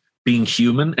and being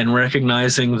human and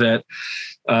recognizing that,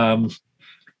 not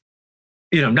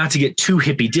to get too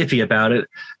hippy-dippy about it,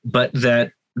 but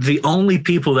that the only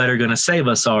people that are going to save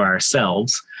us are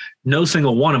ourselves. No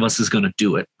single one of us is going to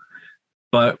do it.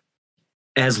 But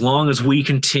as long as we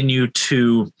continue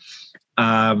to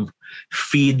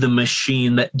feed the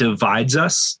machine that divides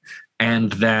us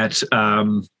and that,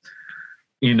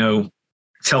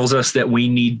 tells us that we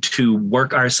need to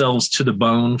work ourselves to the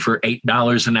bone for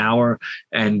 $8 an hour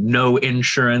and no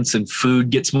insurance and food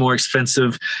gets more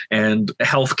expensive and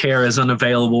healthcare is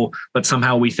unavailable, but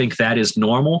somehow we think that is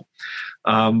normal.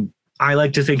 I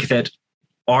like to think that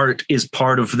art is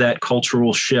part of that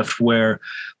cultural shift where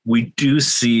we do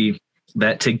see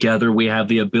that together we have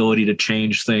the ability to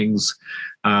change things.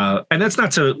 And that's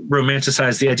not to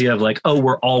romanticize the idea of like, oh,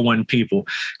 we're all one people,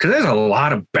 because there's a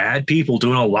lot of bad people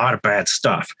doing a lot of bad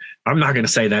stuff. I'm not going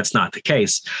to say that's not the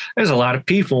case. There's a lot of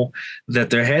people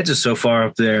that their heads are so far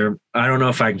up there. I don't know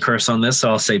if I can curse on this, so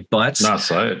I'll say butts. No,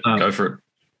 say it. Go for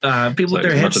it. People with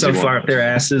their heads so far up their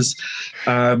asses,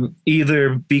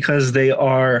 either because they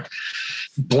are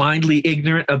blindly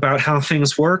ignorant about how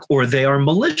things work, or they are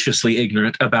maliciously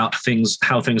ignorant about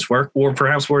how things work, or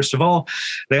perhaps worst of all,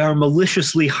 they are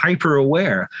maliciously hyper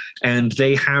aware and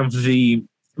they have the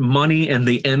money and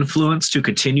the influence to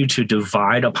continue to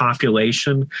divide a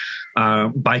population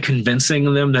by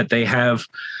convincing them that they have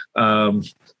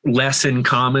less in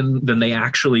common than they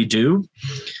actually do.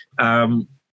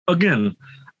 Again,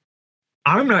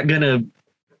 I'm not going to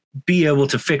be able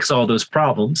to fix all those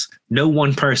problems. No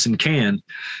one person can.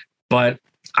 But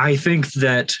I think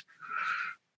that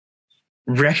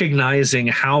recognizing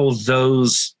how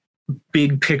those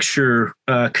big picture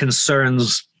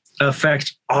concerns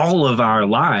affect all of our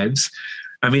lives,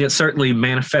 I mean, it certainly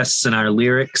manifests in our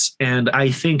lyrics. And I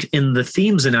think in the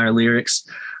themes in our lyrics,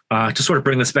 to sort of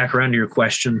bring this back around to your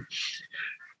question,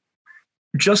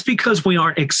 just because we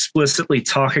aren't explicitly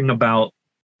talking about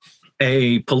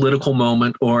a political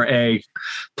moment or a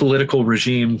political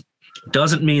regime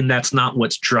doesn't mean that's not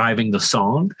what's driving the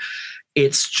song.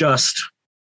 It's just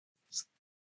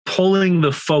pulling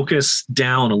the focus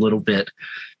down a little bit,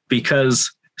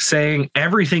 because saying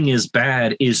everything is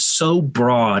bad is so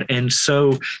broad and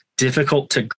so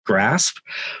difficult to grasp.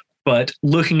 But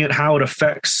looking at how it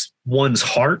affects one's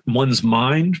heart, one's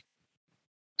mind,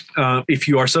 if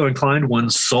you are so inclined,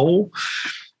 one's soul,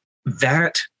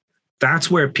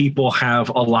 that's where people have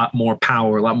a lot more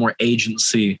power, a lot more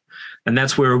agency. And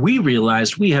that's where we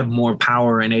realized we have more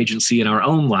power and agency in our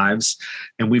own lives.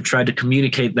 And we've tried to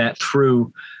communicate that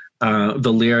through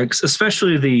the lyrics,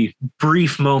 especially the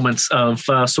brief moments of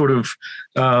sort of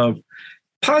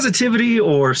positivity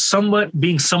or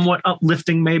being somewhat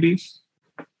uplifting, maybe.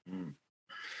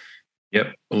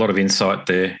 Yep, a lot of insight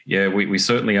there. Yeah, we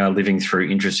certainly are living through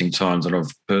interesting times. And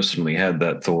I've personally had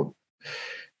that thought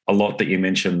a lot that you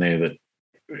mentioned there, that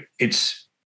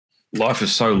life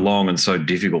is so long and so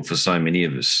difficult for so many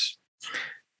of us.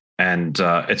 And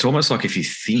it's almost like if you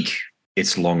think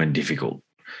it's long and difficult,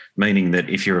 meaning that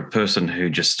if you're a person who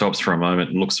just stops for a moment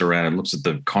and looks around and looks at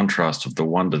the contrast of the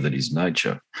wonder that is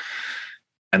nature,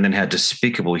 and then how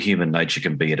despicable human nature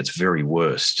can be at its very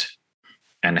worst,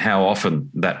 and how often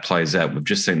that plays out. We've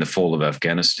just seen the fall of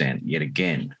Afghanistan yet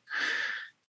again.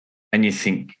 And you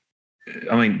think,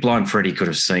 I mean, Blind Freddy could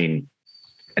have seen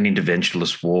an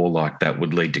interventionist war like that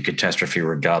would lead to catastrophe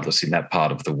regardless in that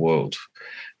part of the world.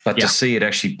 But to see it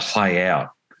actually play out,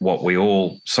 what we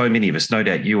all, so many of us, no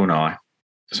doubt you and I,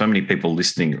 so many people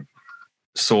listening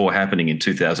saw happening in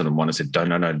 2001 and said,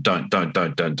 don't.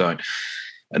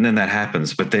 And then that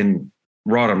happens. But then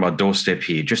right on my doorstep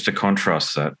here, just to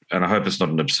contrast that, and I hope it's not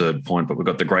an absurd point, but we've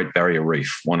got the Great Barrier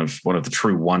Reef, one of the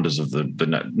true wonders of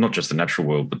the not just the natural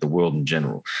world, but the world in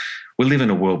general. We live in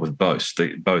a world with both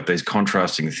these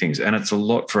contrasting things, and it's a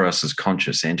lot for us as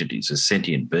conscious entities, as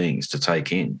sentient beings to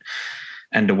take in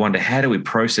and to wonder, how do we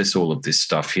process all of this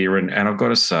stuff here? And I've got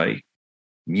to say,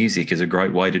 music is a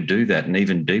great way to do that. And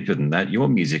even deeper than that, your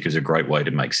music is a great way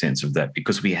to make sense of that,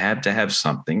 because we have to have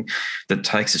something that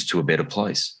takes us to a better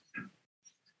place.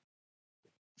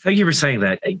 Thank you for saying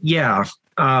that. Yeah.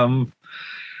 I'll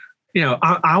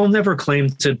never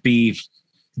claim to be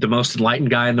the most enlightened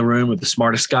guy in the room or the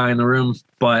smartest guy in the room,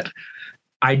 but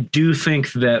I do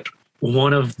think that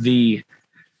one of the,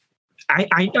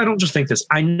 I don't just think this,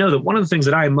 I know that one of the things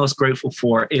that I am most grateful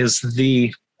for is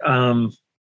the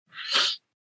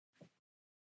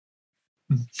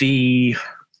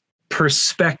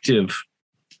perspective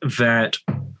that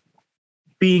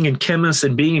being in Chemist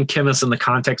and being in Chemist in the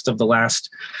context of the last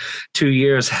 2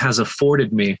 years has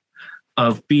afforded me,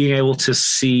 of being able to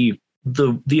see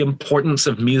the importance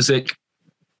of music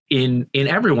in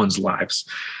everyone's lives,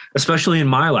 especially in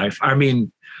my life. I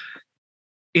mean,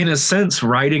 in a sense,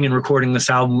 writing and recording this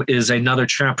album is another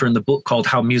chapter in the book called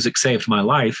How Music Saved My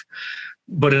Life.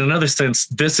 But in another sense,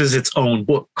 this is its own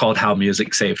book called How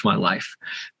Music Saved My Life.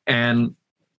 And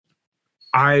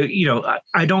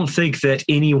I don't think that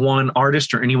any one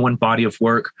artist or any one body of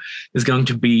work is going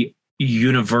to be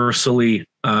universally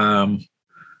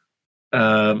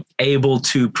able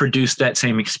to produce that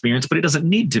same experience, but it doesn't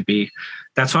need to be.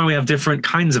 That's why we have different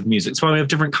kinds of music. That's why we have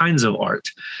different kinds of art.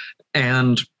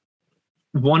 And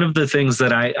one of the things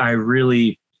that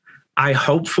I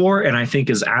hope for, and I think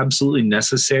is absolutely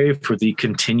necessary for the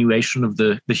continuation of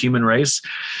the human race,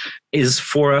 is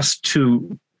for us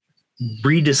to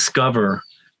rediscover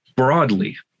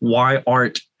broadly why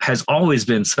art has always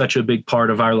been such a big part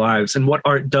of our lives, and what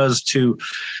art does to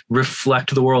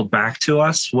reflect the world back to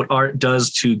us, what art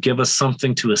does to give us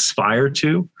something to aspire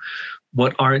to,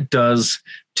 what art does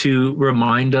to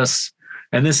remind us,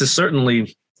 and this is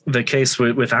certainly the case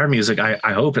with our music,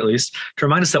 I hope at least, to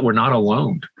remind us that we're not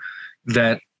alone,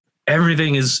 that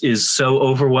everything is so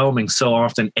overwhelming so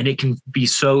often, and it can be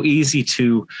so easy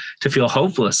to feel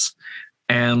hopeless.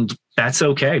 And that's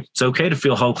okay. It's okay to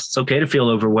feel hopeless. It's okay to feel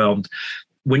overwhelmed.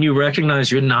 When you recognize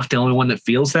you're not the only one that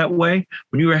feels that way,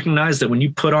 when you recognize that when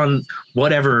you put on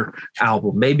whatever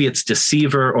album, maybe it's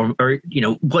Deceiver or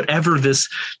whatever this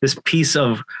piece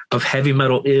of heavy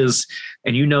metal is,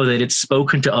 and you know that it's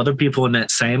spoken to other people in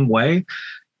that same way,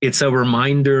 it's a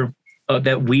reminder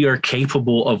that we are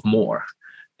capable of more.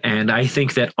 And I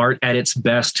think that art at its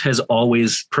best has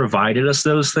always provided us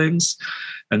those things.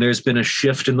 And there's been a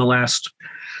shift in the last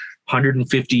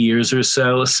 150 years or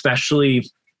so, especially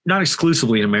not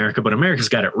exclusively in America, but America's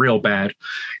got it real bad.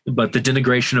 But the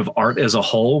denigration of art as a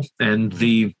whole and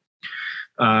the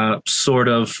sort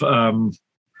of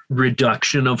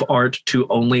reduction of art to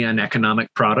only an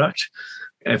economic product,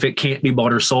 if it can't be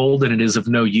bought or sold and it is of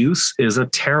no use, is a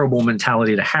terrible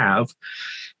mentality to have.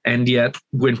 And yet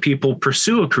when people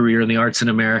pursue a career in the arts in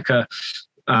America,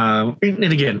 and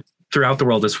again, throughout the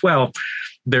world as well,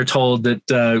 they're told that,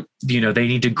 they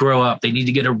need to grow up. They need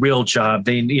to get a real job.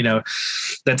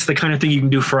 That's the kind of thing you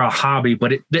can do for a hobby,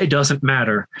 but it doesn't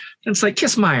matter. And it's like,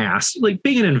 kiss my ass. Like,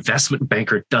 being an investment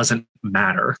banker doesn't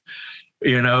matter,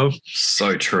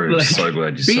 So true. Like, so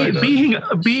glad you say that.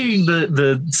 Being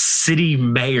the city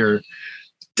mayor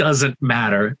doesn't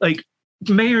matter. Like,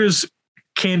 mayors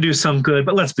can do some good,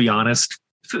 but let's be honest,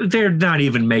 they're not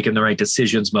even making the right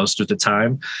decisions most of the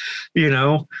time.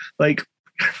 Like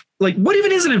what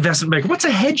even is an investment banker? What's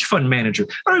a hedge fund manager?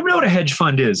 I don't even know what a hedge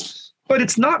fund is, but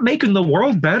it's not making the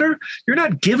world better. You're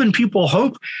not giving people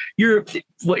hope.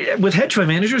 With hedge fund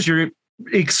managers, you're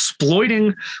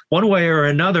exploiting one way or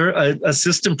another a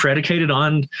system predicated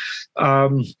on,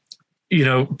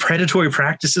 predatory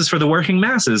practices for the working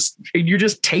masses. You're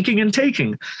just taking and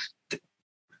taking.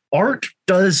 Art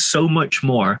does so much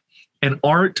more. And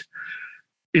art,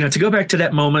 to go back to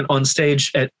that moment on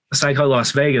stage at Psycho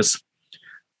Las Vegas,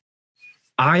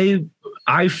 I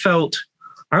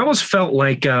almost felt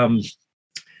like a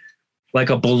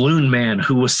balloon man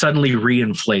who was suddenly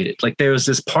reinflated. Like, there was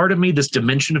this part of me, this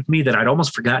dimension of me that I'd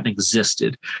almost forgotten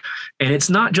existed. And it's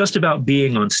not just about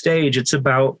being on stage. It's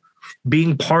about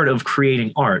being part of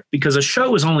creating art, because a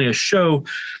show is only a show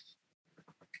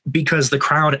because the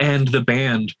crowd and the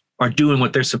band are doing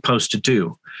what they're supposed to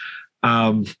do.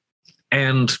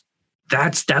 And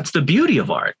that's the beauty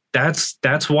of art. That's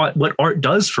what art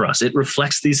does for us. It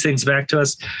reflects these things back to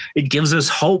us. It gives us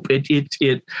hope.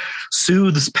 It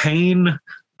soothes pain.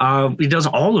 It does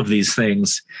all of these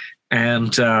things.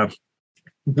 And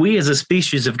we as a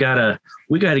species we got to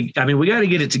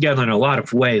get it together in a lot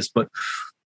of ways, but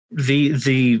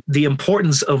the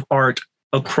importance of art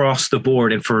across the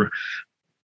board and for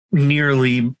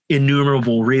nearly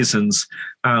innumerable reasons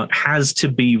has to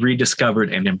be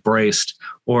rediscovered and embraced,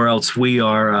 or else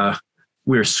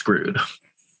we're screwed.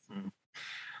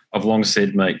 I've long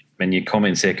said, mate, and your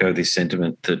comments echo this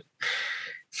sentiment, that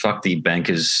fuck the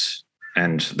bankers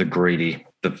and the greedy,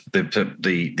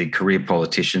 the career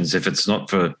politicians. If it's not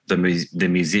for the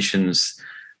musicians,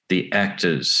 the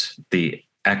actors, the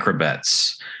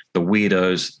acrobats, the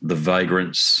weirdos, the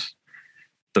vagrants,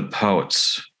 the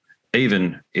poets,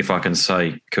 even, if I can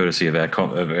say, courtesy of our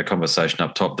conversation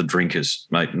up top, the drinkers,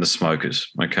 mate, and the smokers,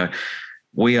 okay?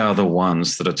 We are the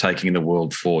ones that are taking the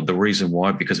world forward. The reason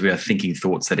why, because we are thinking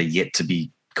thoughts that are yet to be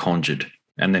conjured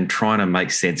and then trying to make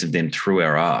sense of them through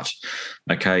our art,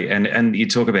 okay? And you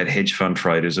talk about hedge fund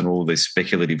traders and all these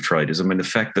speculative traders. I mean, the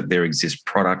fact that there exist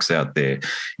products out there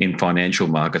in financial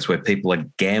markets where people are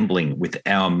gambling with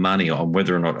our money on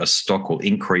whether or not a stock will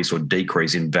increase or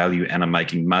decrease in value and are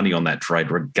making money on that trade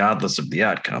regardless of the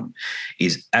outcome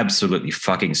is absolutely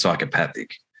fucking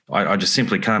psychopathic. I just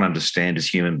simply can't understand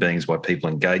as human beings why people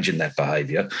engage in that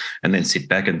behaviour and then sit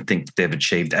back and think that they've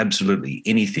achieved absolutely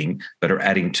anything but are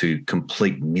adding to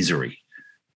complete misery.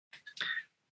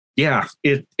 Yeah,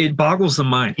 it boggles the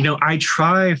mind. You know, I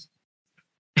try,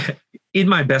 in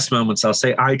my best moments, I'll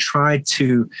say, I try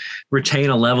to retain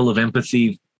a level of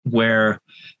empathy where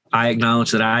I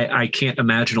acknowledge that I can't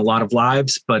imagine a lot of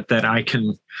lives, but that I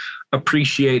can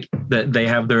appreciate that they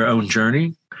have their own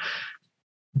journey.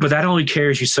 But that only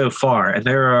carries you so far. And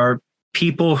there are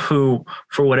people who,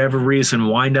 for whatever reason,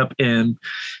 wind up in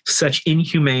such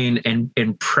inhumane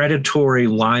and predatory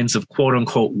lines of quote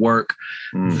unquote work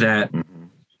that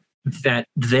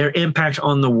their impact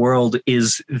on the world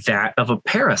is that of a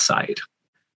parasite.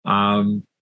 In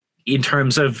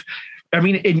terms of, I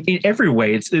mean, in every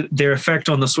way, it's their effect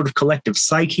on the sort of collective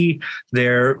psyche,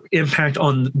 their impact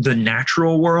on the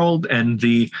natural world and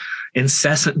the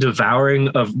incessant devouring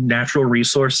of natural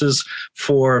resources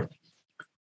for,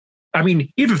 I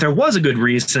mean, even if there was a good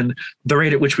reason, the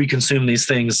rate at which we consume these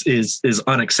things is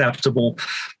unacceptable.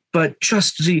 But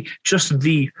just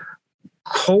the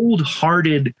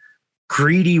cold-hearted,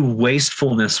 greedy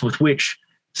wastefulness with which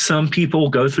some people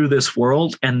go through this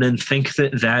world and then think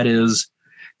that is,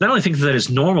 not only think that is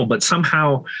normal, but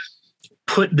somehow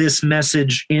put this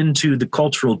message into the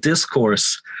cultural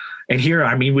discourse. And here,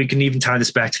 I mean, we can even tie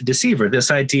this back to Deceiver,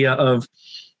 this idea of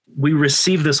we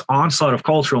receive this onslaught of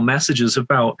cultural messages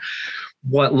about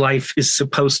what life is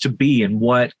supposed to be and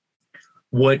what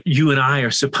you and I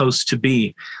are supposed to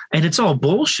be. And it's all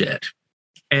bullshit.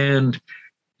 And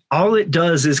all it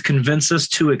does is convince us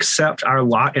to accept our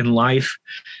lot in life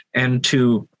and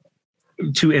to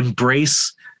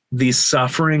embrace the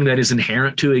suffering that is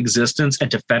inherent to existence and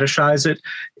to fetishize it.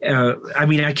 I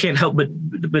mean, I can't help but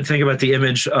think about the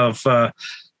image of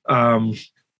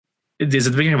there's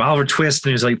at the beginning of Oliver Twist,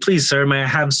 and he's like, "Please, sir, may I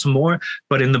have some more?"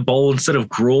 But in the bowl, instead of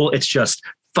gruel, it's just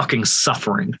fucking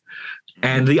suffering.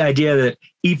 And the idea that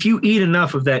if you eat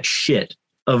enough of that shit,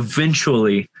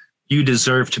 eventually you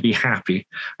deserve to be happy.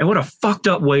 And what a fucked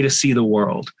up way to see the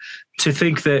world, to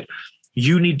think that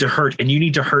you need to hurt and you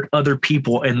need to hurt other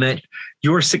people, and that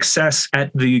your success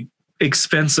at the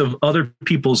expense of other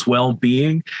people's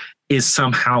well-being is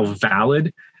somehow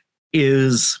valid,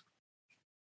 is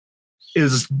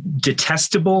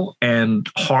detestable and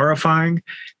horrifying,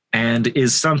 and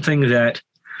is something that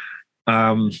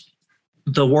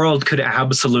the world could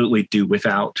absolutely do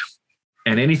without.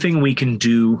 And anything we can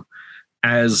do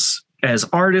as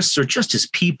artists or just as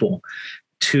people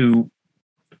to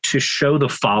show the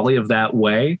folly of that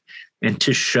way, and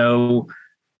to show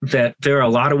that there are a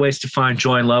lot of ways to find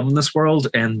joy and love in this world,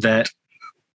 and that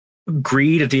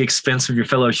greed at the expense of your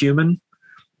fellow human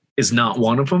is not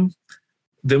one of them,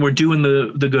 then we're doing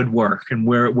the good work, and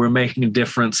we're making a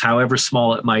difference, however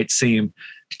small it might seem,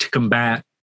 to combat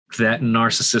that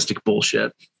narcissistic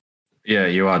bullshit. Yeah,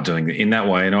 you are doing it in that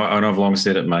way. And I've long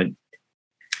said it, mate.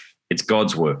 It's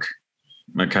God's work.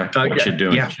 Okay. What you're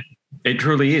doing. Yeah. It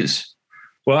truly is.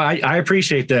 Well, I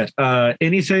appreciate that.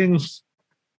 Anything,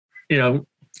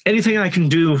 anything I can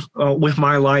do with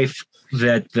my life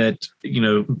that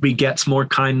begets more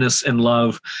kindness and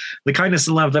love, the kindness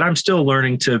and love that I'm still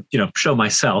learning to show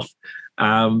myself.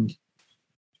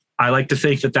 I like to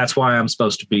think that that's why I'm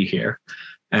supposed to be here,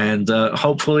 and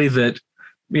hopefully that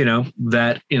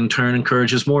that in turn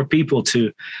encourages more people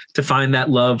to find that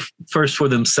love first for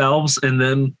themselves and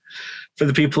then for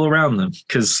the people around them.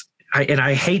 Because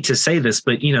I hate to say this,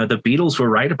 but the Beatles were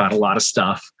right about a lot of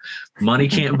stuff. Money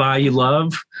can't buy you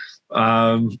love.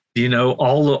 All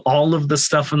of the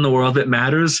stuff in the world that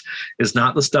matters is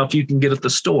not the stuff you can get at the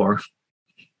store.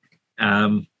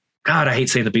 God, I hate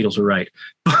saying the Beatles were right.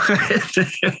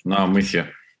 No, I'm with you.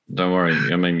 Don't worry.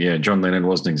 I mean, yeah, John Lennon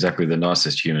wasn't exactly the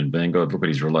nicest human being. God, look at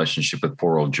his relationship with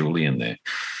poor old Julian there.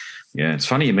 Yeah, it's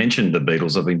funny you mentioned the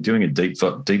Beatles. I've been doing a deep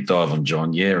dive on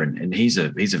John. Yeah, and he's a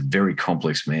very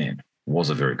complex man. Was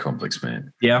a very complex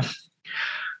man. Yeah,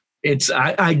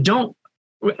 I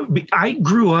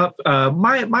grew up.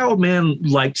 My old man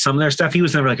liked some of their stuff. He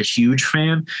was never like a huge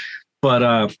fan,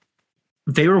 but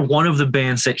they were one of the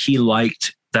bands that he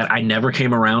liked that I never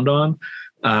came around on.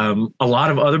 A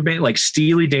lot of other bands, like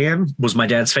Steely Dan was my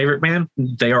dad's favorite band.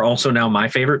 They are also now my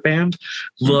favorite band.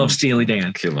 Love Steely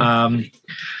Dan.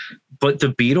 But the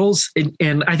Beatles,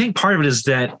 and I think part of it is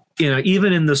that,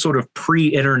 even in the sort of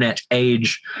pre-internet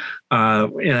age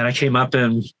that I came up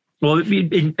in, well,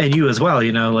 and you as well,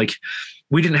 like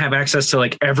we didn't have access to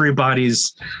like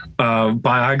everybody's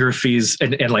biographies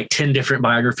and like 10 different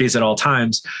biographies at all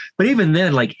times. But even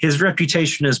then, like his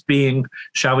reputation as being,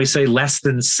 shall we say, less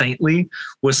than saintly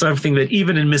was something that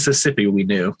even in Mississippi we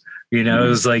knew. It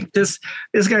was like this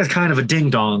guy's kind of a ding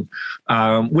dong,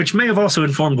 which may have also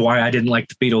informed why I didn't like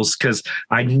the Beatles, because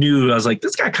I was like,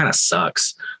 this guy kind of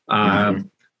sucks.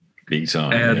 Big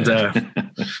time. And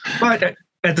but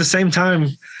at the same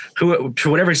time, to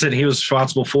whatever extent he was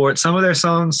responsible for it, some of their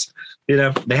songs, they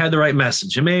had the right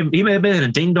message. He may have been a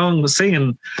ding dong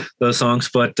singing those songs,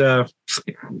 but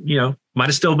might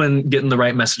have still been getting the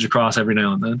right message across every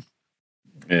now and then.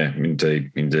 Yeah,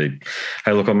 indeed.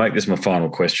 Hey, look, I'll make this my final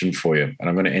question for you, and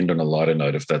I'm going to end on a lighter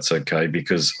note if that's okay,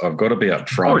 because I've got to be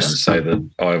upfront and say that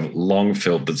I've long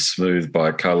felt that Smooth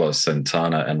by Carlos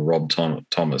Santana and Rob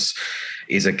Thomas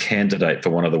is a candidate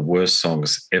for one of the worst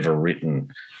songs ever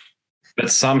written.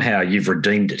 But somehow you've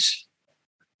redeemed it.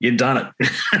 You've done it.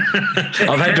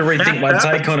 I've had to rethink my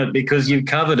take on it because you've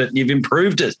covered it and you've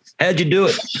improved it. How'd you do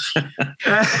it?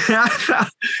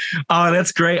 Oh,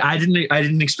 that's great. I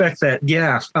didn't expect that.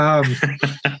 Yeah. One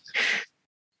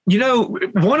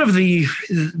of the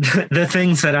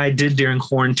things that I did during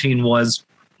quarantine was,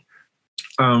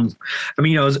 I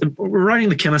was writing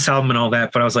the Chemist album and all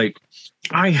that, but I was like,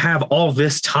 I have all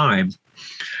this time.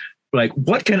 Like,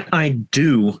 what can I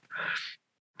do?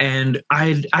 And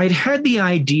I'd had the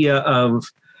idea of,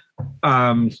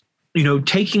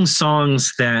 taking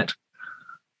songs that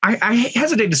I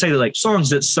hesitate to say that like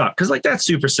songs that suck, because like that's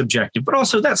super subjective, but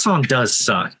also that song does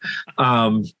suck.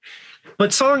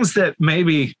 But songs that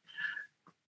maybe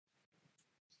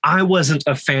I wasn't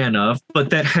a fan of,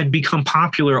 but that had become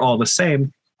popular all the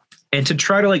same, and to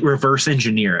try to like reverse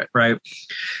engineer it, right?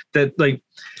 That like,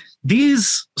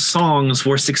 these songs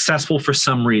were successful for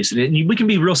some reason. And we can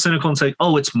be real cynical and say,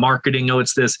 oh, it's marketing. Oh,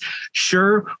 it's this.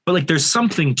 Sure. But like, there's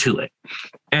something to it.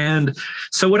 And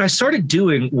so what I started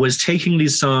doing was taking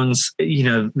these songs,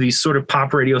 these sort of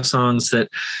pop radio songs that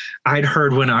I'd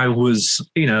heard when I was,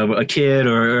 a kid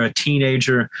or a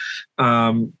teenager,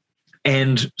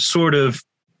 and sort of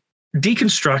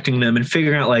deconstructing them and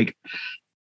figuring out, like,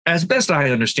 as best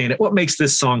I understand it, what makes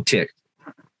this song tick.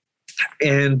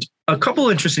 And a couple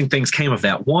interesting things came of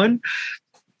that. One,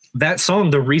 that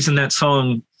song,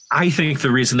 I think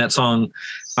the reason that song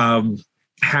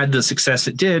had the success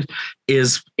it did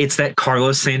is it's that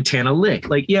Carlos Santana lick.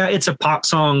 Like, yeah, it's a pop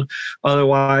song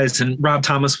otherwise, and Rob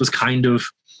Thomas was kind of,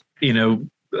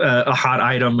 a hot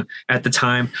item at the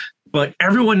time. But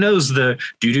everyone knows the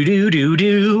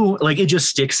do-do-do-do-do. Like, it just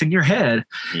sticks in your head.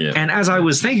 Yeah. And as I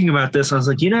was thinking about this, I was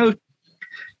like,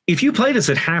 if you play this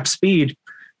at half speed,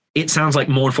 it sounds like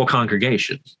Mournful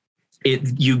Congregation.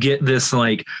 You get this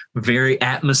like very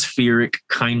atmospheric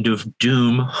kind of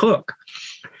doom hook.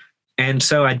 And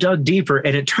so I dug deeper,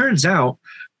 and it turns out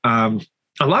a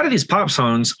lot of these pop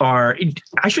songs I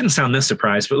shouldn't sound this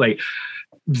surprised, but like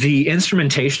the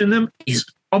instrumentation in them is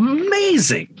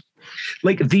amazing.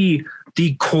 Like the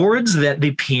chords that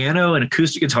the piano and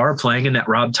acoustic guitar are playing in that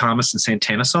Rob Thomas and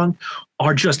Santana song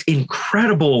are just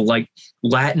incredible, like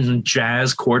Latin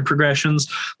jazz chord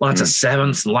progressions, lots of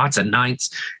sevenths, lots of ninths.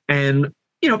 And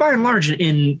by and large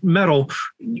in metal,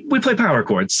 we play power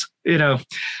chords. In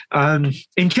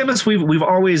Chemist, we've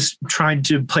always tried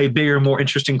to play bigger, more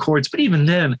interesting chords. But even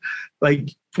then, like,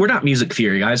 we're not music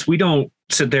theory guys. We don't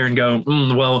sit there and go,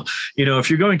 if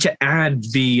you're going to add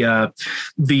the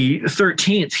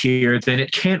 13th here, then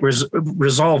it can't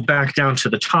resolve back down to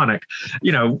the tonic.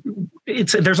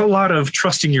 There's a lot of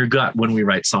trusting your gut when we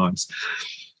write songs.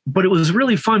 But it was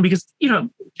really fun because,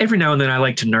 every now and then I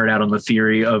like to nerd out on the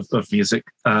theory of music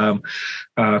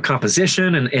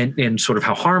composition and sort of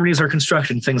how harmonies are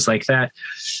constructed and things like that.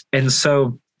 And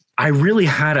so I really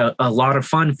had a lot of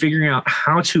fun figuring out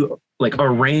how to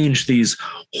arrange these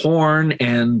horn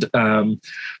and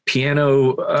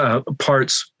piano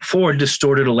parts for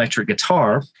distorted electric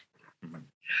guitar.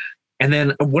 And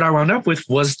then what I wound up with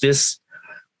was this,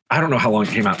 I don't know how long it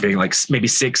came out being, like maybe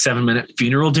 6-7 minute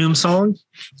funeral doom song.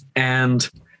 And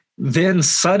then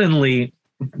suddenly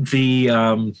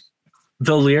the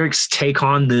lyrics take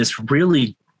on this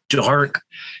really dark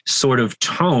sort of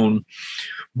tone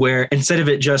where instead of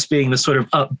it just being the sort of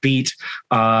upbeat,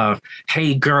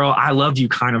 hey girl, I love you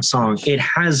kind of song, it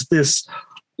has this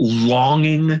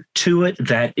longing to it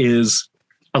that is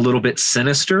a little bit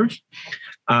sinister.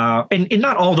 And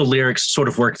not all the lyrics sort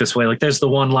of work this way. Like there's the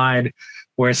one line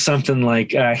where it's something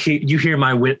like, you hear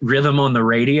my rhythm on the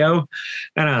radio.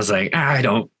 And I was like, I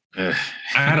don't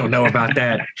know about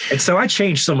that. And so I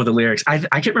changed some of the lyrics. I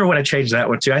can't remember what I changed that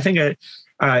one to. I think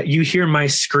you hear my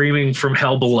screaming from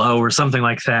hell below or something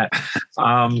like that.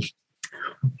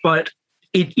 But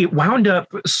it wound up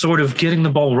sort of getting the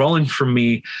ball rolling for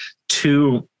me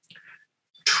to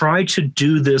try to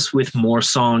do this with more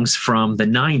songs from the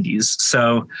 90s.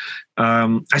 So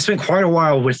I spent quite a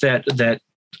while with that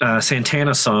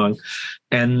Santana song.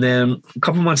 And then a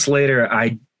couple months later,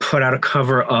 I put out a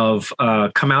cover of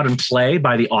Come Out and Play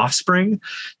by The Offspring,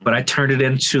 but I turned it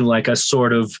into like a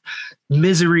sort of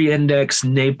Misery Index,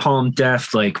 Napalm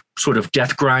Death, like sort of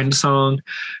death grind song.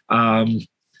 And,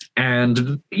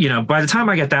 by the time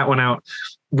I got that one out,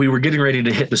 we were getting ready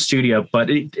to hit the studio.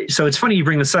 So it's funny you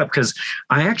bring this up because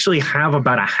I actually have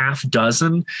about a half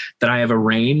dozen that I have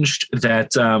arranged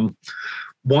that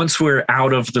once we're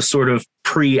out of the sort of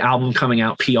pre-album coming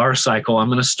out PR cycle, I'm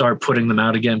going to start putting them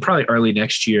out again, probably early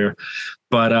next year.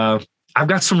 But I've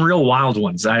got some real wild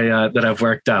ones that I've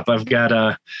worked up. I've got,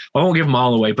 I won't give them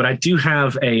all away, but I do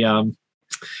have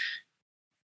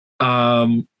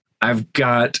I've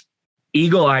got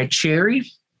Eagle Eye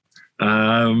Cherry.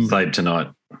 Played tonight.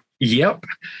 Yep.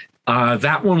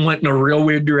 That one went in a real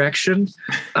weird direction.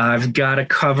 I've got a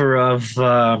cover of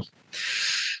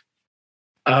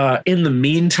In the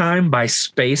Meantime by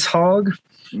Space Hog.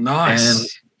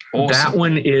 Nice. And awesome. That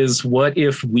one is What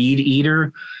If Weed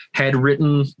Eater had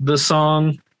written the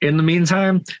song In the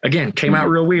Meantime. Again, came out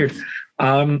real weird.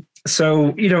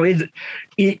 So,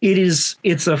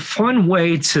 it's a fun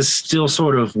way to still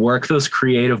sort of work those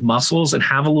creative muscles and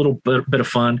have a little bit of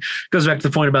fun. Goes back to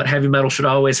the point about heavy metal should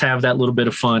always have that little bit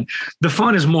of fun. The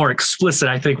fun is more explicit,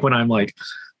 I think, when I'm like,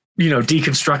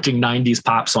 deconstructing 90s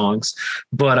pop songs.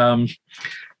 But,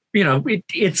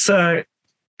 it's a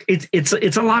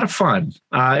lot of fun.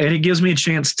 And it gives me a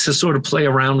chance to sort of play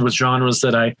around with genres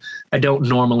that I don't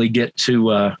normally get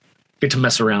to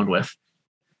mess around with.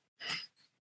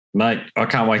 Mate, I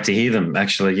can't wait to hear them.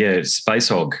 Actually, yeah, it's Space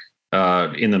Hog.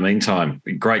 In the Meantime,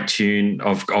 great tune.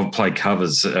 I've played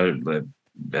covers.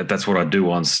 That's what I do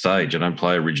on stage. I don't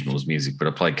play originals music, but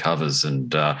I play covers.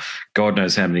 And God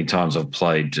knows how many times I've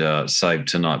played Save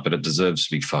Tonight, but it deserves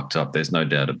to be fucked up. There's no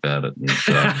doubt about it. And,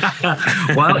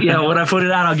 well, yeah, when I put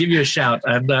it out, I'll give you a shout.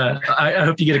 And I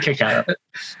hope you get a kick out of it.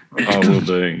 I will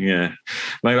do, yeah.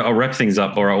 Mate, I'll wrap things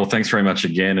up. All right, well, thanks very much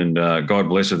again. And God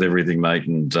bless with everything, mate.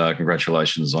 And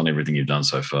congratulations on everything you've done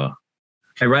so far.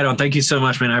 Hey, right on. Thank you so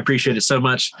much, man. I appreciate it so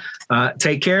much.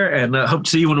 Take care and hope to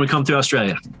see you when we come to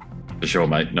Australia. For sure,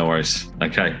 mate. No worries.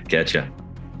 Okay, catcha.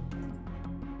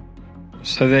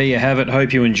 So there you have it.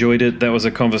 Hope you enjoyed it. That was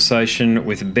a conversation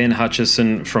with Ben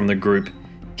Hutchison from the group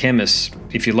Chemist.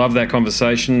 If you love that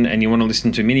conversation and you want to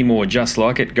listen to many more just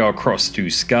like it, go across to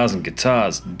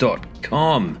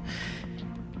scarsandguitars.com,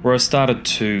 where I started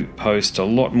to post a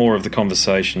lot more of the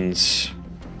conversations,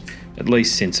 at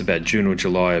least since about June or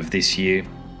July of this year.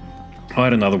 I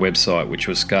had another website which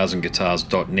was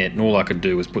scarsandguitars.net, and all I could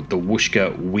do was put the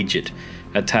Whooshka widget,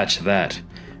 attach that,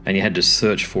 and you had to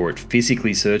search for it,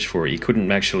 physically search for it. You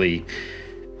couldn't actually,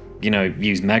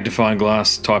 use magnifying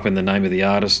glass, type in the name of the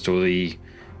artist or the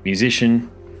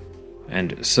musician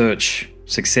and search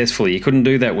successfully. You couldn't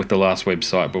do that with the last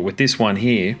website, but with this one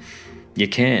here, you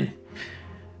can.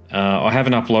 I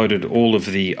haven't uploaded all of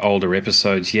the older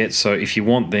episodes yet, so if you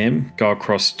want them, go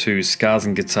across to Scars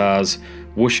and Guitars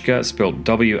Whooshkaa, spelled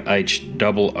WHOOSHKAA,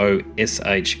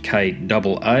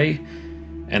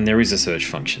 and there is a search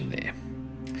function there.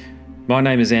 My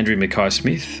name is Andrew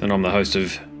Mackay-Smith, and I'm the host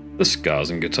of the Scars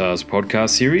and Guitars podcast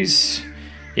series.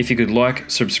 If you could like,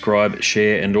 subscribe,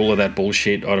 share, and all of that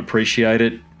bullshit, I'd appreciate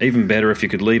it. Even better if you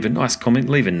could leave a nice comment.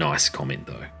 Leave a nice comment,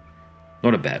 though.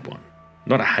 Not a bad one.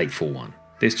 Not a hateful one.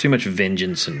 There's too much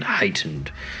vengeance and hate and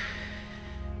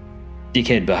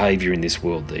dickhead behaviour in this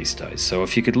world these days. So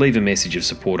if you could leave a message of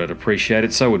support, I'd appreciate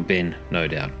it. So would Ben, no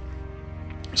doubt.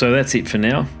 So that's it for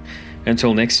now.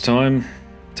 Until next time,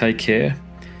 take care.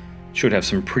 Should have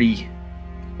some pretty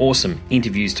awesome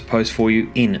interviews to post for you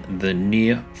in the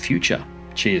near future.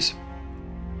 Cheers.